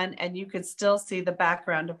it on and you can still see the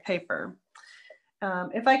background of paper.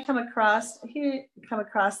 If I come across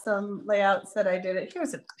some layouts that I did it,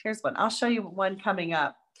 here's one. I'll show you one coming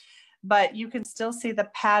up, but you can still see the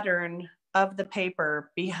pattern of the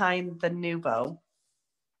paper behind the Nuvo.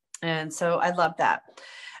 And so I love that.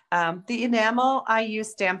 The enamel, I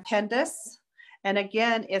use Stampendous. And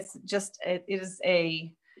again,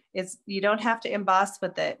 you don't have to emboss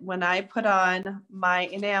with it. When I put on my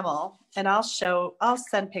enamel, and I'll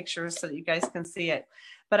send pictures so that you guys can see it,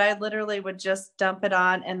 but I literally would just dump it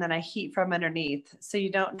on and then I heat from underneath. So you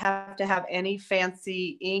don't have to have any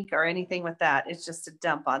fancy ink or anything with that. It's just a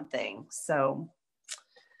dump on thing. So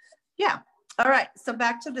yeah. All right, so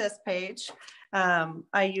back to this page.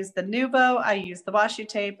 I use the Nuvo, I use the washi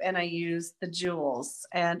tape, and I use the jewels.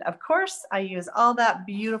 And of course, I use all that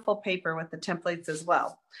beautiful paper with the templates as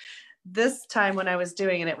well. This time when I was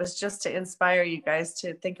doing it, it was just to inspire you guys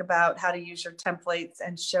to think about how to use your templates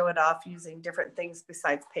and show it off using different things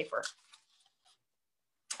besides paper.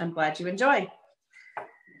 I'm glad you enjoy.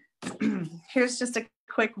 Here's just a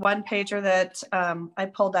quick one-pager that I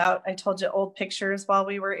pulled out. I told you old pictures while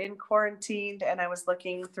we were in quarantined, and I was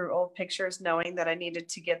looking through old pictures knowing that I needed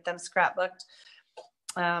to get them scrapbooked.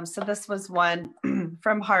 So this was one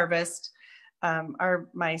from Harvest,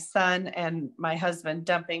 my son and my husband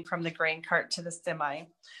dumping from the grain cart to the semi.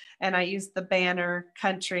 And I used the banner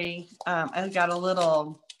country. I got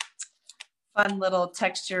a fun little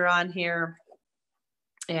texture on here.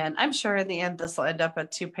 And I'm sure in the end, this will end up a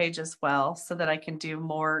 2-page as well, so that I can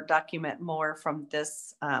document more from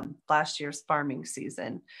this last year's farming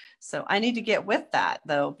season. So I need to get with that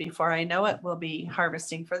though. Before I know it, we'll be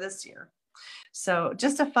harvesting for this year. So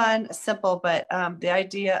just a fun, simple, but the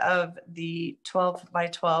idea of the 12 by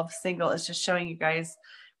 12 single is just showing you guys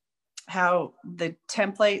how the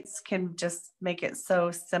templates can just make it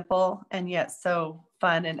so simple and yet so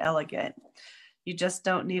fun and elegant. You just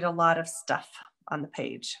don't need a lot of stuff on the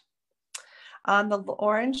page. On the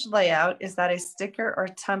orange layout, is that a sticker or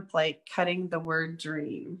template cutting the word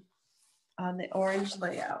dream? On the orange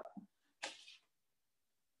layout.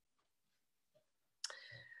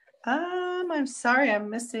 I'm sorry, I'm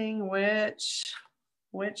missing which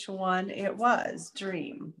one it was.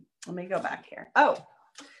 Dream. Let me go back here. Oh,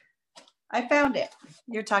 I found it.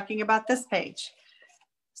 You're talking about this page.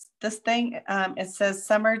 this thing, it says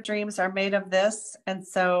summer dreams are made of this. And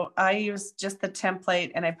so I use just the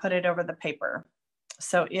template and I put it over the paper.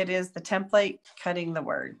 So it is the template cutting the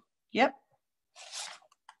word. Yep.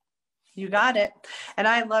 You got it. And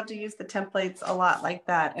I love to use the templates a lot like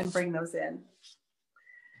that and bring those in.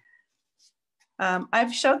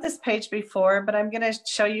 I've showed this page before, but I'm going to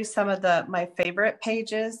show you some of my favorite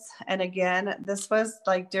pages. And again, this was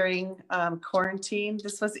like during quarantine.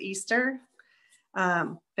 This was Easter.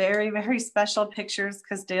 Very, very special pictures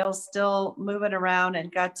because Dale's still moving around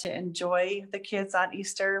and got to enjoy the kids on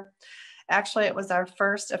Easter. Actually, it was our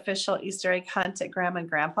first official Easter egg hunt at Grandma and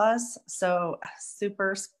Grandpa's. So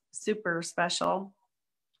super, super special.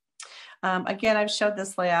 Again, I've showed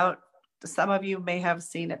this layout. Some of you may have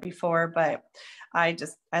seen it before, but I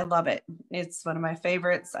love it. It's one of my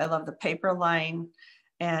favorites. I love the paper line,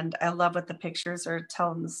 and I love what the pictures are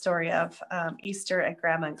telling the story of Easter at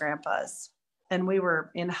Grandma and Grandpa's. And we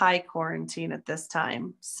were in high quarantine at this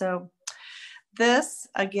time. So this,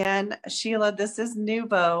 again, Sheila, this is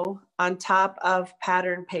Nouveau on top of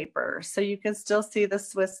pattern paper. So you can still see the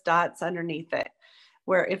Swiss dots underneath it,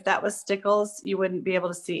 where if that was Stickles, you wouldn't be able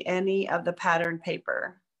to see any of the pattern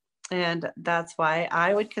paper. And that's why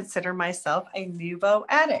I would consider myself a Nouveau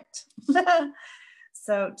addict.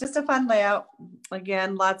 So just a fun layout.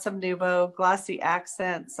 Again, lots of Nouveau, glossy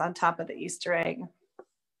accents on top of the Easter egg.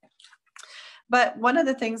 But one of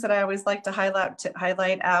the things that I always like to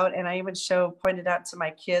highlight out, and I even pointed out to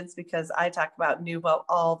my kids because I talk about Nouveau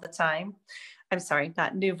all the time. I'm sorry,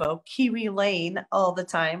 not Nouveau, Kiwi Lane all the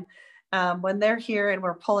time. When they're here and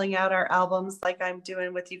we're pulling out our albums like I'm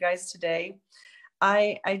doing with you guys today,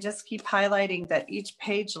 I just keep highlighting that each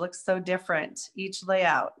page looks so different, each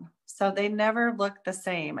layout. So they never look the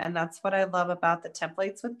same. And that's what I love about the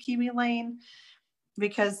templates with Kiwi Lane,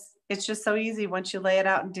 because it's just so easy. Once you lay it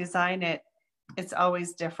out and design it, it's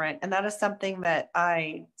always different. And that is something that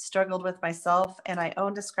I struggled with myself. And I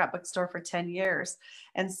owned a scrapbook store for 10 years.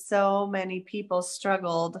 And so many people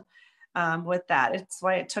struggled with that. It's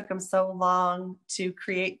why it took them so long to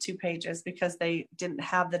create 2 pages, because they didn't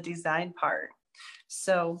have the design part.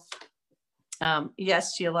 So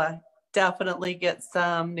yes, Sheila, definitely get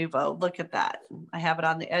some Nouveau. Look at that. I have it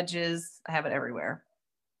on the edges. I have it everywhere.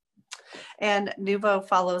 And Nouveau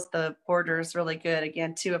follows the borders really good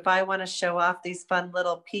again too. If I want to show off these fun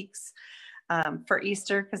little peaks for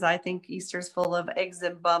Easter, because I think Easter's full of eggs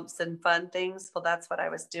and bumps and fun things, well, that's what I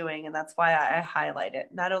was doing. And that's why I highlight it.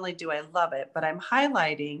 Not only do I love it, but I'm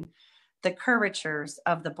highlighting the curvatures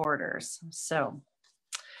of the borders. So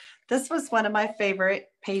this was one of my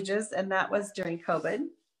favorite pages, and that was during COVID.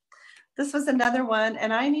 This was another one,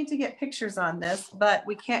 and I need to get pictures on this, but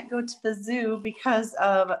we can't go to the zoo because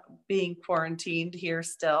of being quarantined here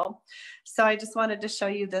still. So I just wanted to show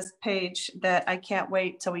you this page that I can't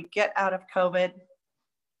wait till we get out of COVID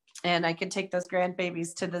and I can take those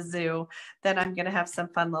grandbabies to the zoo. Then I'm going to have some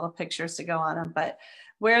fun little pictures to go on them. But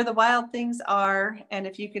where the wild things are, and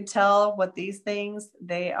if you can tell what these things,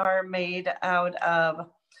 they are made out of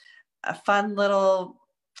a fun little,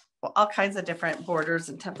 all kinds of different borders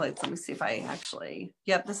and templates. Let me see if I actually,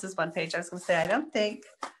 yep, this is one page. I was going to say, I don't think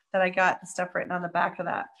that I got the stuff written on the back of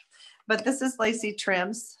that, but this is lacy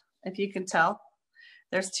trims. If you can tell,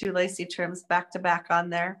 there's 2 lacy trims back to back on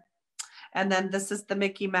there. And then this is the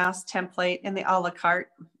Mickey Mouse template in the a la carte.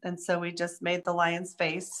 And so we just made the lion's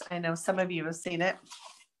face. I know some of you have seen it.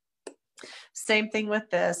 Same thing with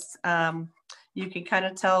this. You can kind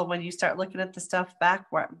of tell when you start looking at the stuff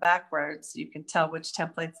backwards, you can tell which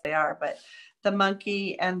templates they are, but the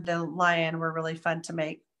monkey and the lion were really fun to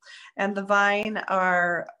make. And the vine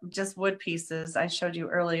are just wood pieces I showed you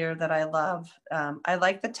earlier that I love. I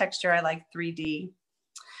like the texture. I like 3D.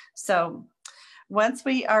 So once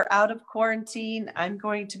we are out of quarantine, I'm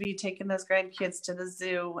going to be taking those grandkids to the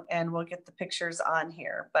zoo and we'll get the pictures on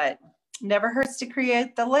here, but never hurts to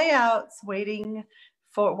create the layouts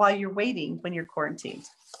while you're waiting when you're quarantined.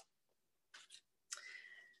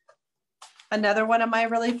 Another one of my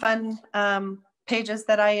really fun pages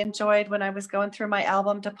that I enjoyed when I was going through my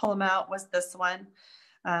album to pull them out was this one.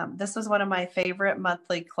 This was one of my favorite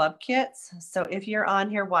monthly club kits. So if you're on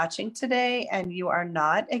here watching today and you are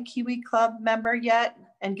not a Kiwi Club member yet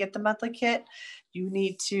and get the monthly kit, you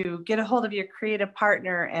need to get a hold of your creative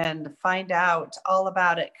partner and find out all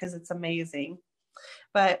about it because it's amazing.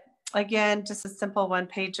 But again, just a simple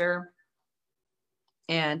 1-pager.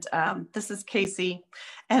 And this is Casey.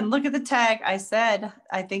 And look at the tag. I said,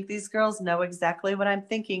 I think these girls know exactly what I'm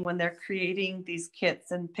thinking when they're creating these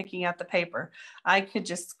kits and picking out the paper. I could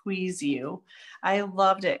just squeeze you. I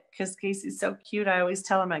loved it because Casey's so cute. I always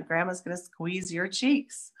tell him my grandma's going to squeeze your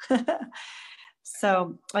cheeks.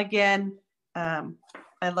 So again,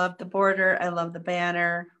 I love the border. I love the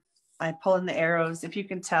banner. I pull in the arrows. If you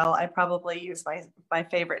can tell, I probably use my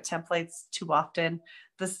favorite templates too often,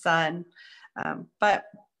 the sun. But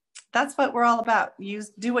that's what we're all about.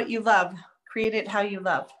 Do what you love. Create it how you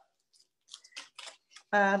love.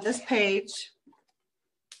 This page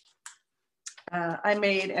I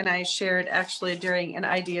made and I shared actually during an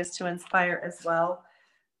Ideas to Inspire as well.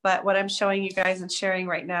 But what I'm showing you guys and sharing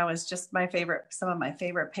right now is just some of my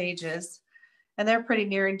favorite pages. And they're pretty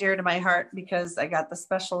near and dear to my heart because I got the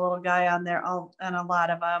special little guy on there and a lot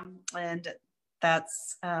of them. And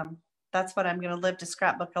that's what I'm going to live to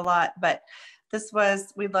scrapbook a lot. But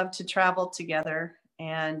we love to travel together.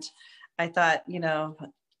 And I thought,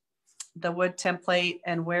 the wood template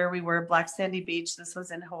and where we were, Black Sandy Beach, this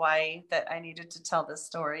was in Hawaii, that I needed to tell this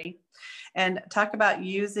story. And talk about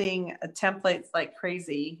using templates like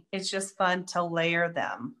crazy. It's just fun to layer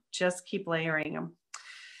them. Just keep layering them.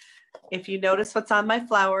 If you notice what's on my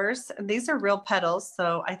flowers, and these are real petals,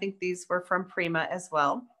 so I think these were from Prima as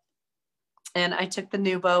well. And I took the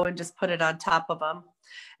Nubo and just put it on top of them.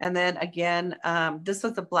 And then again, this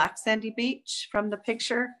was a Black Sandy Beach from the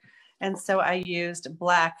picture. And so I used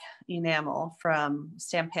black enamel from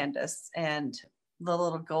Stampandus and the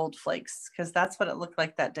little gold flakes, because that's what it looked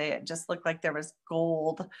like that day. It just looked like there was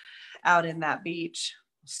gold out in that beach.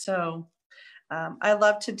 So I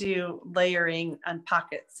love to do layering on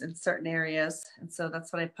pockets in certain areas. And so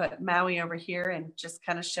that's what I put Maui over here and just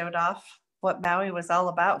kind of showed off what Maui was all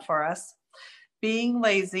about for us. Being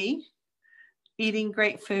lazy, eating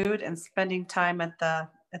great food, and spending time at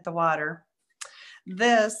the water.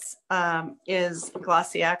 This is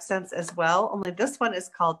Glossy Accents as well, only this one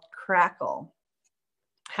is called Crackle.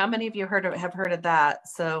 How many of you have heard of that?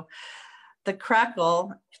 So the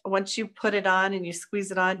Crackle, once you put it on and you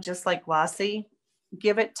squeeze it on just like Glossy,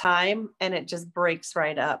 give it time and it just breaks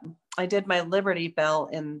right up. I did my Liberty Bell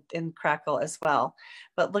in Crackle as well,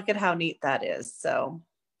 but look at how neat that is. So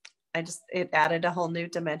it added a whole new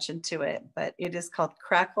dimension to it, but it is called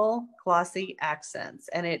Crackle Glossy Accents,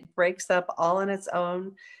 and it breaks up all on its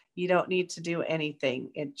own. You don't need to do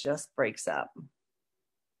anything. It just breaks up.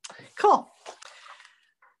 Cool.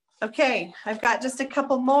 Okay, I've got just a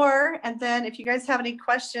couple more, and then if you guys have any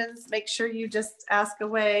questions, make sure you just ask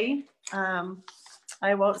away.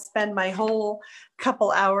 I won't spend my whole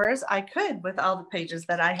couple hours. I could with all the pages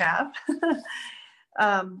that I have.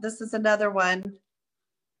 This is another one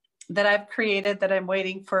that I've created that I'm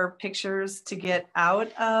waiting for pictures to get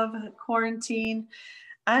out of quarantine.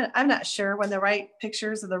 I'm not sure when the right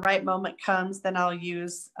pictures or the right moment comes, then I'll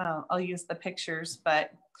use the pictures,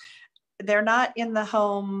 but they're not in the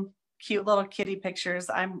home cute little kitty pictures.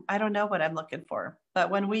 I don't know what I'm looking for, but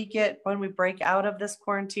when we break out of this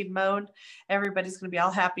quarantine mode, everybody's going to be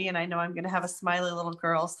all happy. And I know I'm going to have a smiley little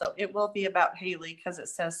girl. So it will be about Haley because it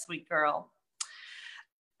says sweet girl.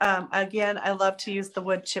 Again, I love to use the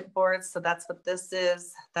wood chipboard. So that's what this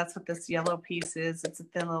is. That's what this yellow piece is. It's a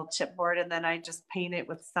thin little chipboard. And then I just paint it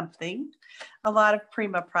with something. A lot of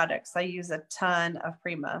Prima products. I use a ton of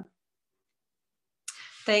Prima.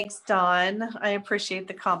 Thanks, Dawn. I appreciate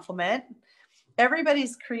the compliment.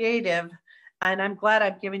 Everybody's creative. And I'm glad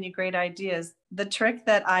I've given you great ideas. The trick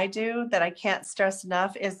that I do that I can't stress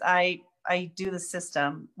enough is I do the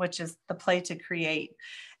system, which is the play to create.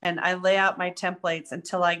 And I lay out my templates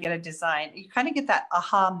until I get a design. You kind of get that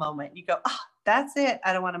aha moment. You go, oh, that's it.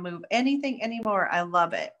 I don't want to move anything anymore. I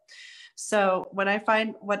love it. So when I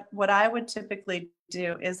find what I would typically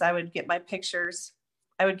do is I would get my pictures.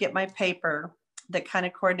 I would get my paper that kind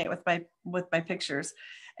of coordinate with my pictures.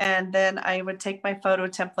 And then I would take my photo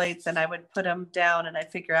templates and I would put them down and I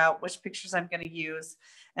figure out which pictures I'm going to use.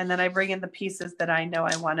 And then I bring in the pieces that I know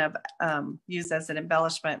I want to use as an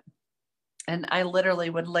embellishment. And I literally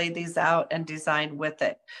would lay these out and design with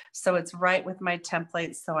it. So it's right with my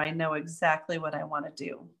templates. So I know exactly what I want to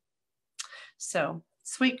do. So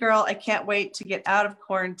sweet girl, I can't wait to get out of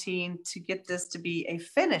quarantine to get this to be a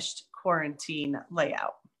finished quarantine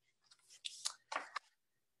layout.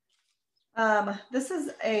 This is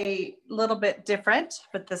a little bit different,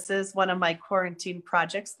 but this is one of my quarantine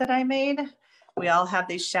projects that I made. We all have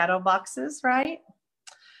these shadow boxes, right?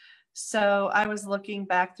 So I was looking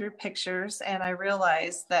back through pictures and I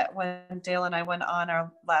realized that when Dale and I went on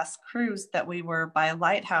our last cruise that we were by a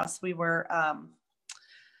lighthouse, we were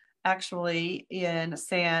actually in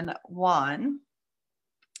San Juan.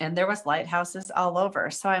 And there was lighthouses all over.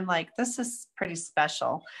 So I'm like, this is pretty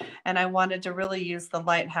special. And I wanted to really use the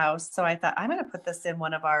lighthouse. So I thought, I'm going to put this in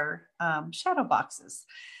one of our shadow boxes.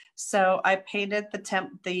 So I painted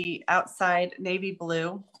the outside navy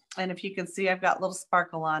blue. And if you can see, I've got a little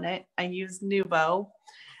sparkle on it. I used Nuvo.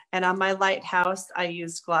 And on my lighthouse, I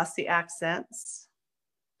used glossy accents.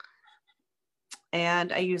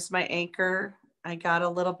 And I used my anchor. I got a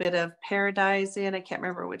little bit of paradise in. I can't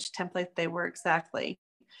remember which template they were exactly.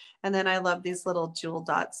 And then I love these little jewel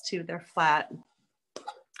dots too. They're flat.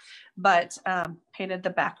 But painted the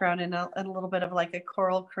background in a little bit of like a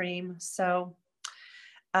coral cream. So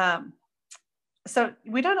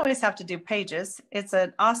we don't always have to do pages. It's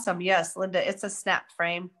an awesome, yes, Linda, it's a snap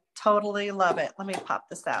frame. Totally love it. Let me pop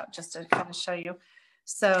this out just to kind of show you.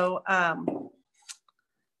 So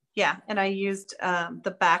yeah, and I used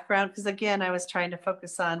the background because again, I was trying to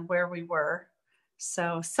focus on where we were.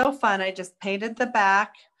 So fun. I just painted the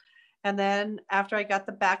back. And then after I got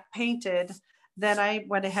the back painted, then I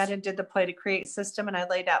went ahead and did the play to create system and I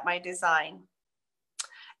laid out my design.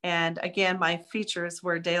 And again, my features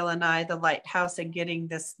were Dale and I, the lighthouse, and getting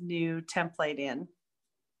this new template in,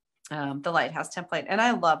 the lighthouse template. And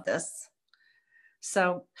I love this.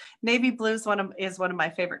 So navy blue is one of my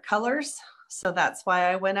favorite colors. So that's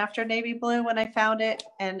why I went after navy blue when I found it,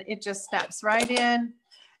 and it just snaps right in.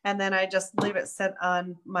 And then I just leave it set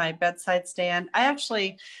on my bedside stand. I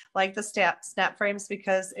actually like the snap frames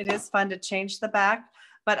because it is fun to change the back,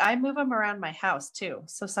 but I move them around my house too.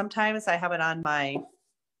 So sometimes I have it on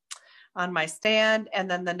my stand, and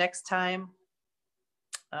then the next time,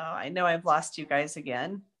 oh, I know I've lost you guys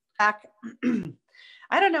again. Back.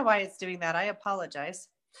 I don't know why it's doing that. I apologize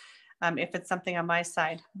if it's something on my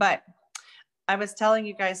side, but I was telling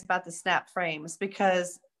you guys about the snap frames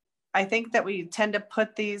because I think that we tend to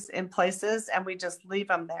put these in places and we just leave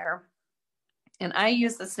them there. And I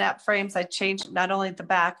use the snap frames. I change not only the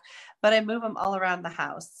back, but I move them all around the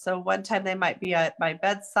house. So one time they might be at my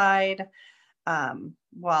bedside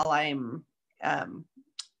while I'm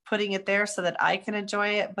putting it there so that I can enjoy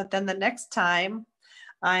it. But then the next time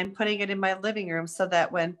I'm putting it in my living room so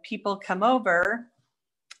that when people come over,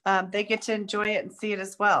 they get to enjoy it and see it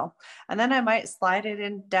as well. And then I might slide it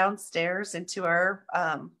in downstairs into our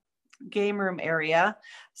game room area.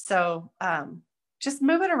 So just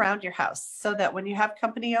move it around your house so that when you have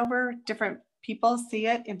company over, different people see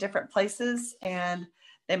it in different places and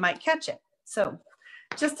they might catch it. So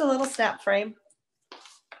just a little snap frame.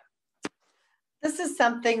 This is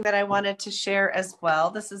something that I wanted to share as well.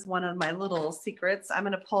 This is one of my little secrets. I'm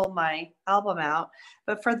going to pull my album out.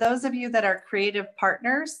 But for those of you that are creative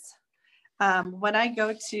partners, when I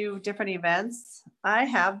go to different events, I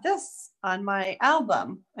have this on my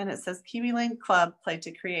album and it says Kiwi Lane Club Play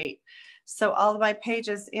to Create. So all of my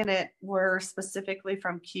pages in it were specifically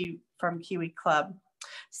from Kiwi Club.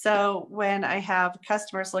 So when I have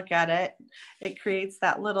customers look at it, it creates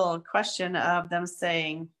that little question of them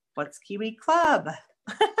saying, what's Kiwi Club?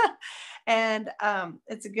 And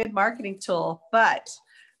it's a good marketing tool, but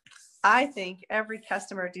I think every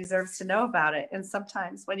customer deserves to know about it. And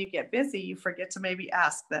sometimes when you get busy, you forget to maybe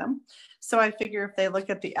ask them. So I figure if they look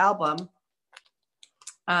at the album,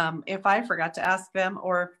 if I forgot to ask them,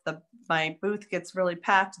 or if my booth gets really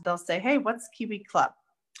packed, they'll say, hey, what's Kiwi Club?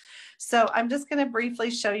 So I'm just going to briefly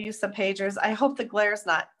show you some pages. I hope the glare is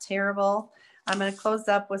not terrible. I'm going to close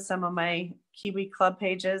up with some of my Kiwi Club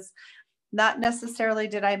pages. Not necessarily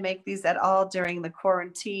did I make these at all during the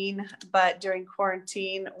quarantine, but during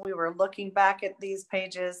quarantine, we were looking back at these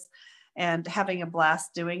pages and having a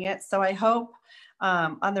blast doing it. So I hope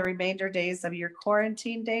on the remainder days of your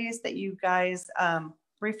quarantine days that you guys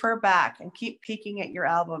refer back and keep peeking at your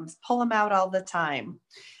albums, pull them out all the time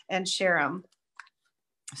and share them.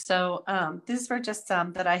 So these were just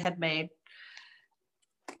some that I had made.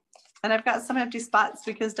 And I've got some empty spots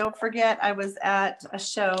because don't forget I was at a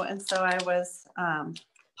show and so I was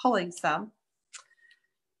pulling some.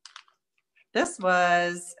 This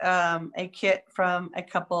was a kit from a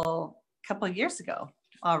couple years ago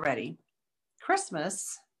already.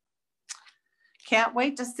 Christmas. Can't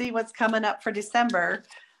wait to see what's coming up for December.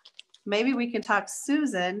 Maybe we can talk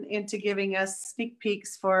Susan into giving us sneak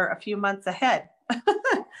peeks for a few months ahead.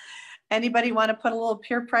 Anybody want to put a little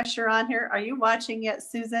peer pressure on here? Are you watching yet,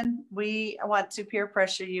 Susan? We want to peer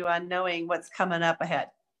pressure you on knowing what's coming up ahead.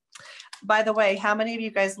 By the way, how many of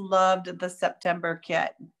you guys loved the September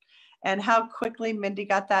kit? And how quickly Mindy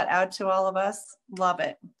got that out to all of us? Love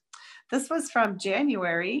it. This was from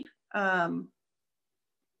January. And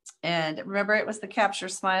remember, it was the Capture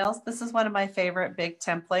Smiles. This is one of my favorite big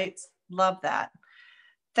templates. Love that.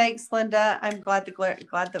 Thanks, Linda. I'm glad the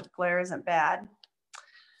glare isn't bad.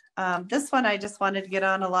 This one, I just wanted to get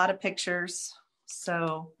on a lot of pictures.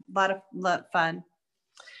 So a lot of fun.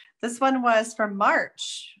 This one was from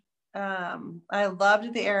March. I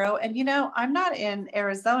loved the arrow. And you know, I'm not in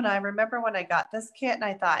Arizona. I remember when I got this kit and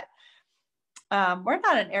I thought, we're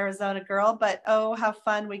not an Arizona girl, but oh, how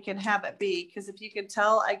fun we can have it be. Because if you can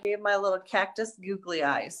tell, I gave my little cactus googly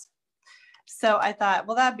eyes. So I thought,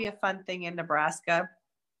 well, that'd be a fun thing in Nebraska.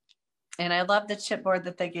 And I love the chipboard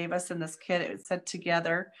that they gave us in this kit. It said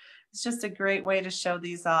together. It's just a great way to show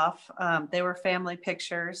these off. They were family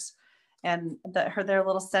pictures. And their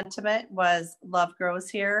little sentiment was love grows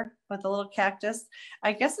here with a little cactus.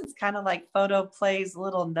 I guess it's kind of like Photo Play's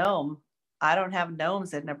little gnome. I don't have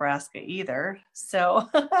gnomes in Nebraska either. So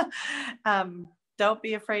don't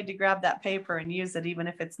be afraid to grab that paper and use it, even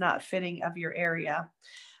if it's not fitting of your area.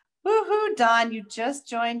 Woohoo, Dawn, you just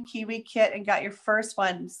joined Kiwi Kit and got your first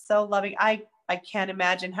one. So loving. I can't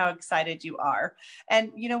imagine how excited you are.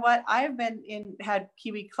 And you know what? I've had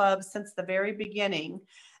Kiwi Club since the very beginning.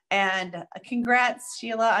 And congrats,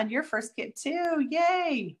 Sheila, on your first kit too.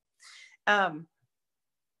 Yay.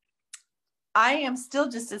 I am still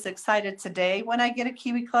just as excited today when I get a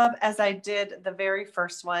Kiwi Club as I did the very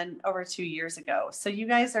first one over 2 years ago. So you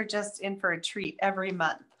guys are just in for a treat every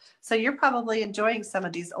month. So you're probably enjoying some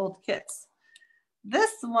of these old kits.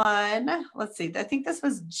 This one, let's see, I think this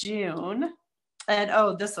was June. And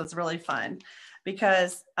oh, this was really fun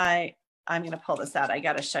because I'm going to pull this out. I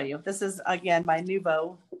got to show you. This is, again, my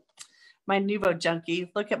Nuvo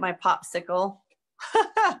junkie. Look at my popsicle.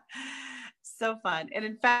 So fun. And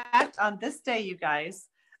in fact, on this day, you guys,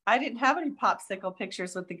 I didn't have any popsicle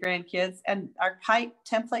pictures with the grandkids, and our kite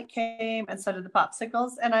template came and so did the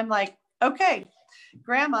popsicles. And I'm like, okay,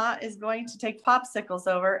 grandma is going to take popsicles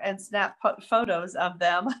over and snap photos of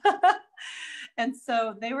them. And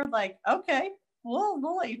so they were like, okay,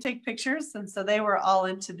 we'll let you take pictures. And so they were all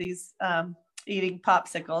into these eating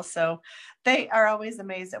popsicles. So they are always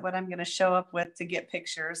amazed at what I'm going to show up with to get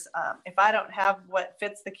pictures. If I don't have what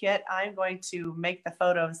fits the kit, I'm going to make the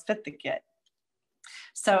photos fit the kit.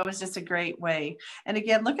 So it was just a great way. And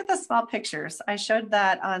again, look at the small pictures. I showed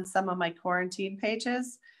that on some of my quarantine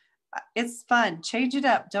pages. It's fun. Change it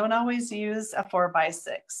up. Don't always use a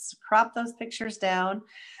 4x6. Crop those pictures down.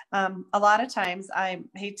 A lot of times, I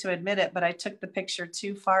hate to admit it, but I took the picture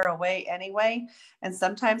too far away anyway. And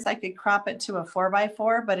sometimes I could crop it to a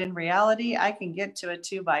 4x4, but in reality, I can get to a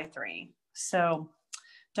 2x3. So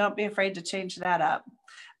don't be afraid to change that up.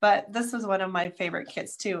 But this was one of my favorite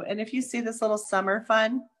kits too. And if you see this little summer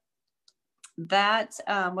fun, that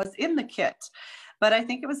was in the kit. But I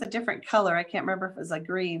think it was a different color. I can't remember if it was a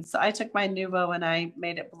green. So I took my Nuvo and I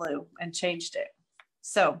made it blue and changed it.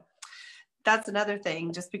 So that's another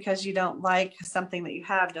thing. Just because you don't like something that you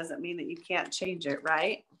have doesn't mean that you can't change it,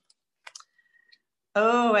 right?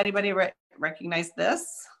 Oh, anybody recognize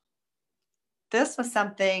this? This was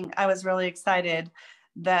something I was really excited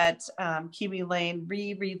that Kiwi Lane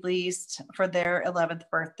re-released for their 11th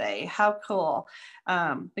birthday. How cool.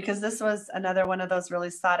 Because this was another one of those really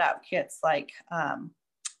sought out kits like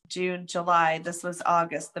June, July, this was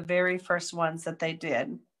August, the very first ones that they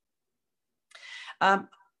did.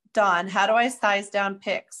 Dawn, how do I size down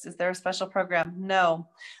pics? Is there a special program? No.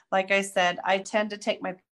 Like I said, I tend to take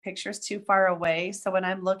my pictures too far away. So when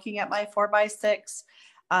I'm looking at my 4x6,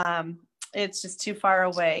 it's just too far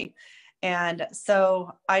away. And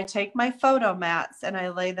so I take my photo mats and I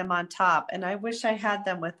lay them on top, and I wish I had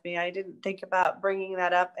them with me. I didn't think about bringing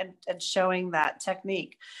that up and showing that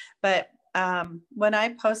technique. But when I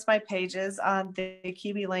post my pages on the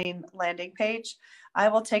Kiwi Lane landing page, I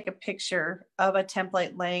will take a picture of a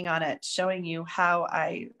template laying on it, showing you how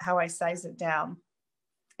I size it down.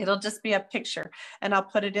 It'll just be a picture and I'll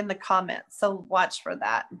put it in the comments. So watch for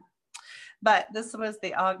that. But this was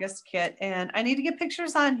the August kit, and I need to get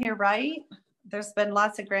pictures on here, right? There's been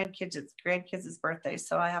lots of grandkids' birthdays,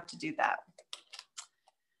 so I have to do that.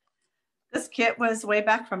 This kit was way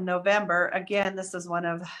back from November. Again, this is one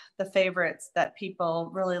of the favorites that people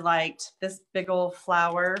really liked. This big old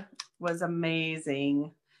flower was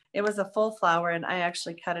amazing. It was a full flower, and I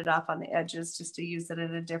actually cut it off on the edges just to use it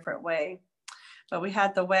in a different way. But we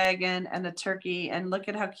had the wagon and the turkey, and look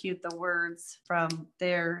at how cute the words from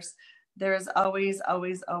theirs. There's always,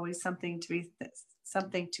 always, always something to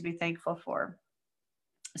be thankful for.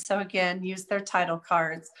 So again, use their title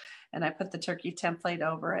cards, and I put the turkey template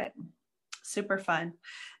over it. Super fun.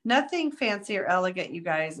 Nothing fancy or elegant, you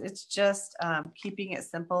guys. It's just keeping it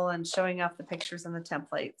simple and showing off the pictures and the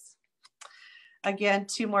templates. Again,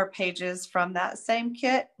 2 more pages from that same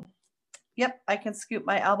kit. Yep, I can scoop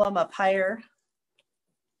my album up higher.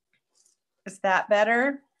 Is that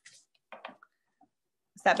better?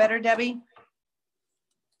 Is that better, Debbie?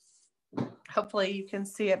 Hopefully you can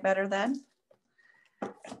see it better then.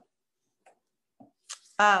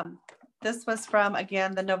 This was from,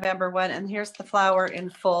 again, the November one, and here's the flower in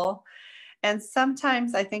full. And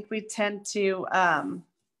sometimes I think we tend to,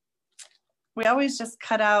 we always just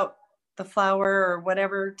cut out the flower or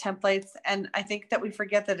whatever templates. And I think that we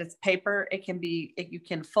forget that it's paper. It can be, you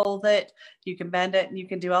can fold it, you can bend it, and you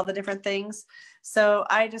can do all the different things. So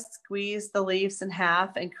I just squeezed the leaves in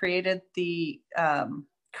half and created the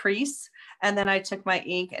crease. And then I took my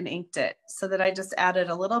ink and inked it so that I just added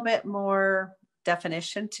a little bit more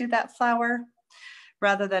definition to that flower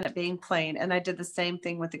rather than it being plain. And I did the same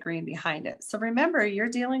thing with the green behind it. So remember, you're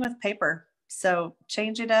dealing with paper. So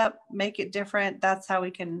change it up, make it different. That's how we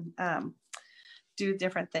can do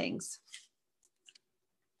different things.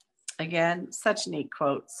 Again, such neat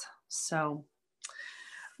quotes. So,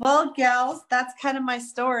 well, gals, that's kind of my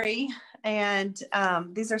story. And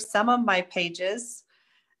these are some of my pages.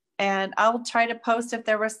 And I will try to post if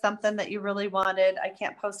there was something that you really wanted. I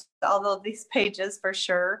can't post all of these pages for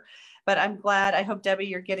sure, but I'm glad. I hope, Debbie,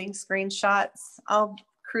 you're getting screenshots. I'll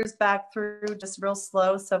cruise back through just real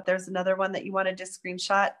slow. So if there's another one that you wanted to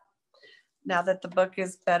screenshot, now that the book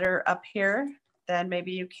is better up here, then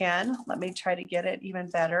maybe you can. Let me try to get it even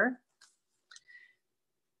better.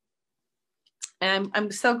 And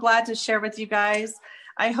I'm so glad to share with you guys.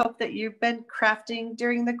 I hope that you've been crafting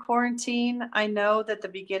during the quarantine. I know that the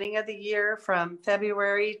beginning of the year from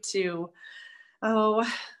February to, what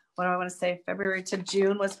do I want to say? February to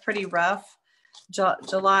June was pretty rough.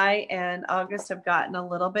 July and August have gotten a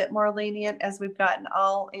little bit more lenient as we've gotten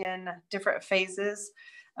all in different phases.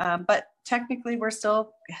 But technically we're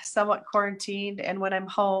still somewhat quarantined. And when I'm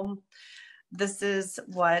home, this is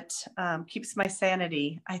what keeps my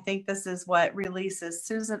sanity. I think this is what releases.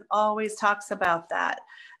 Susan always talks about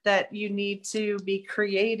that you need to be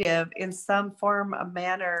creative in some form of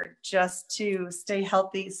manner just to stay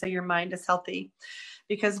healthy so your mind is healthy.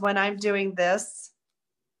 Because when I'm doing this,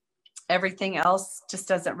 everything else just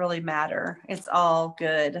doesn't really matter. It's all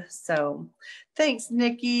good. So thanks,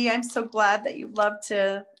 Nikki. I'm so glad that you love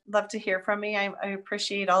to hear from me. I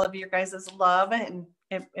appreciate all of your guys' love, and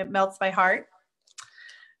it melts my heart.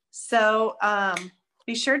 So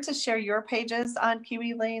be sure to share your pages on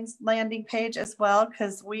Kiwi Lane's landing page as well,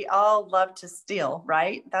 because we all love to steal,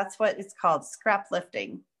 right? That's what it's called, scrap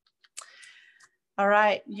lifting. All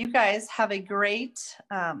right, you guys have a great,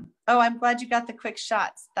 oh, I'm glad you got the quick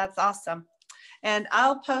shots. That's awesome. And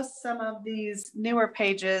I'll post some of these newer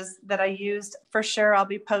pages that I used for sure. I'll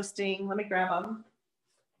be posting, let me grab them.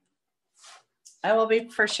 I will be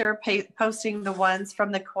for sure posting the ones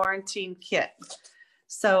from the quarantine kit.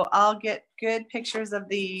 So I'll get good pictures of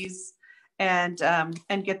these and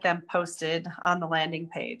get them posted on the landing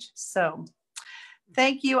page. So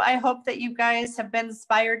thank you. I hope that you guys have been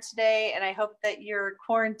inspired today, and I hope that your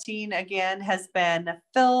quarantine again has been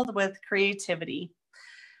filled with creativity.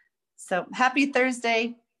 So happy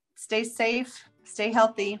Thursday. Stay safe, stay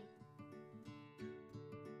healthy.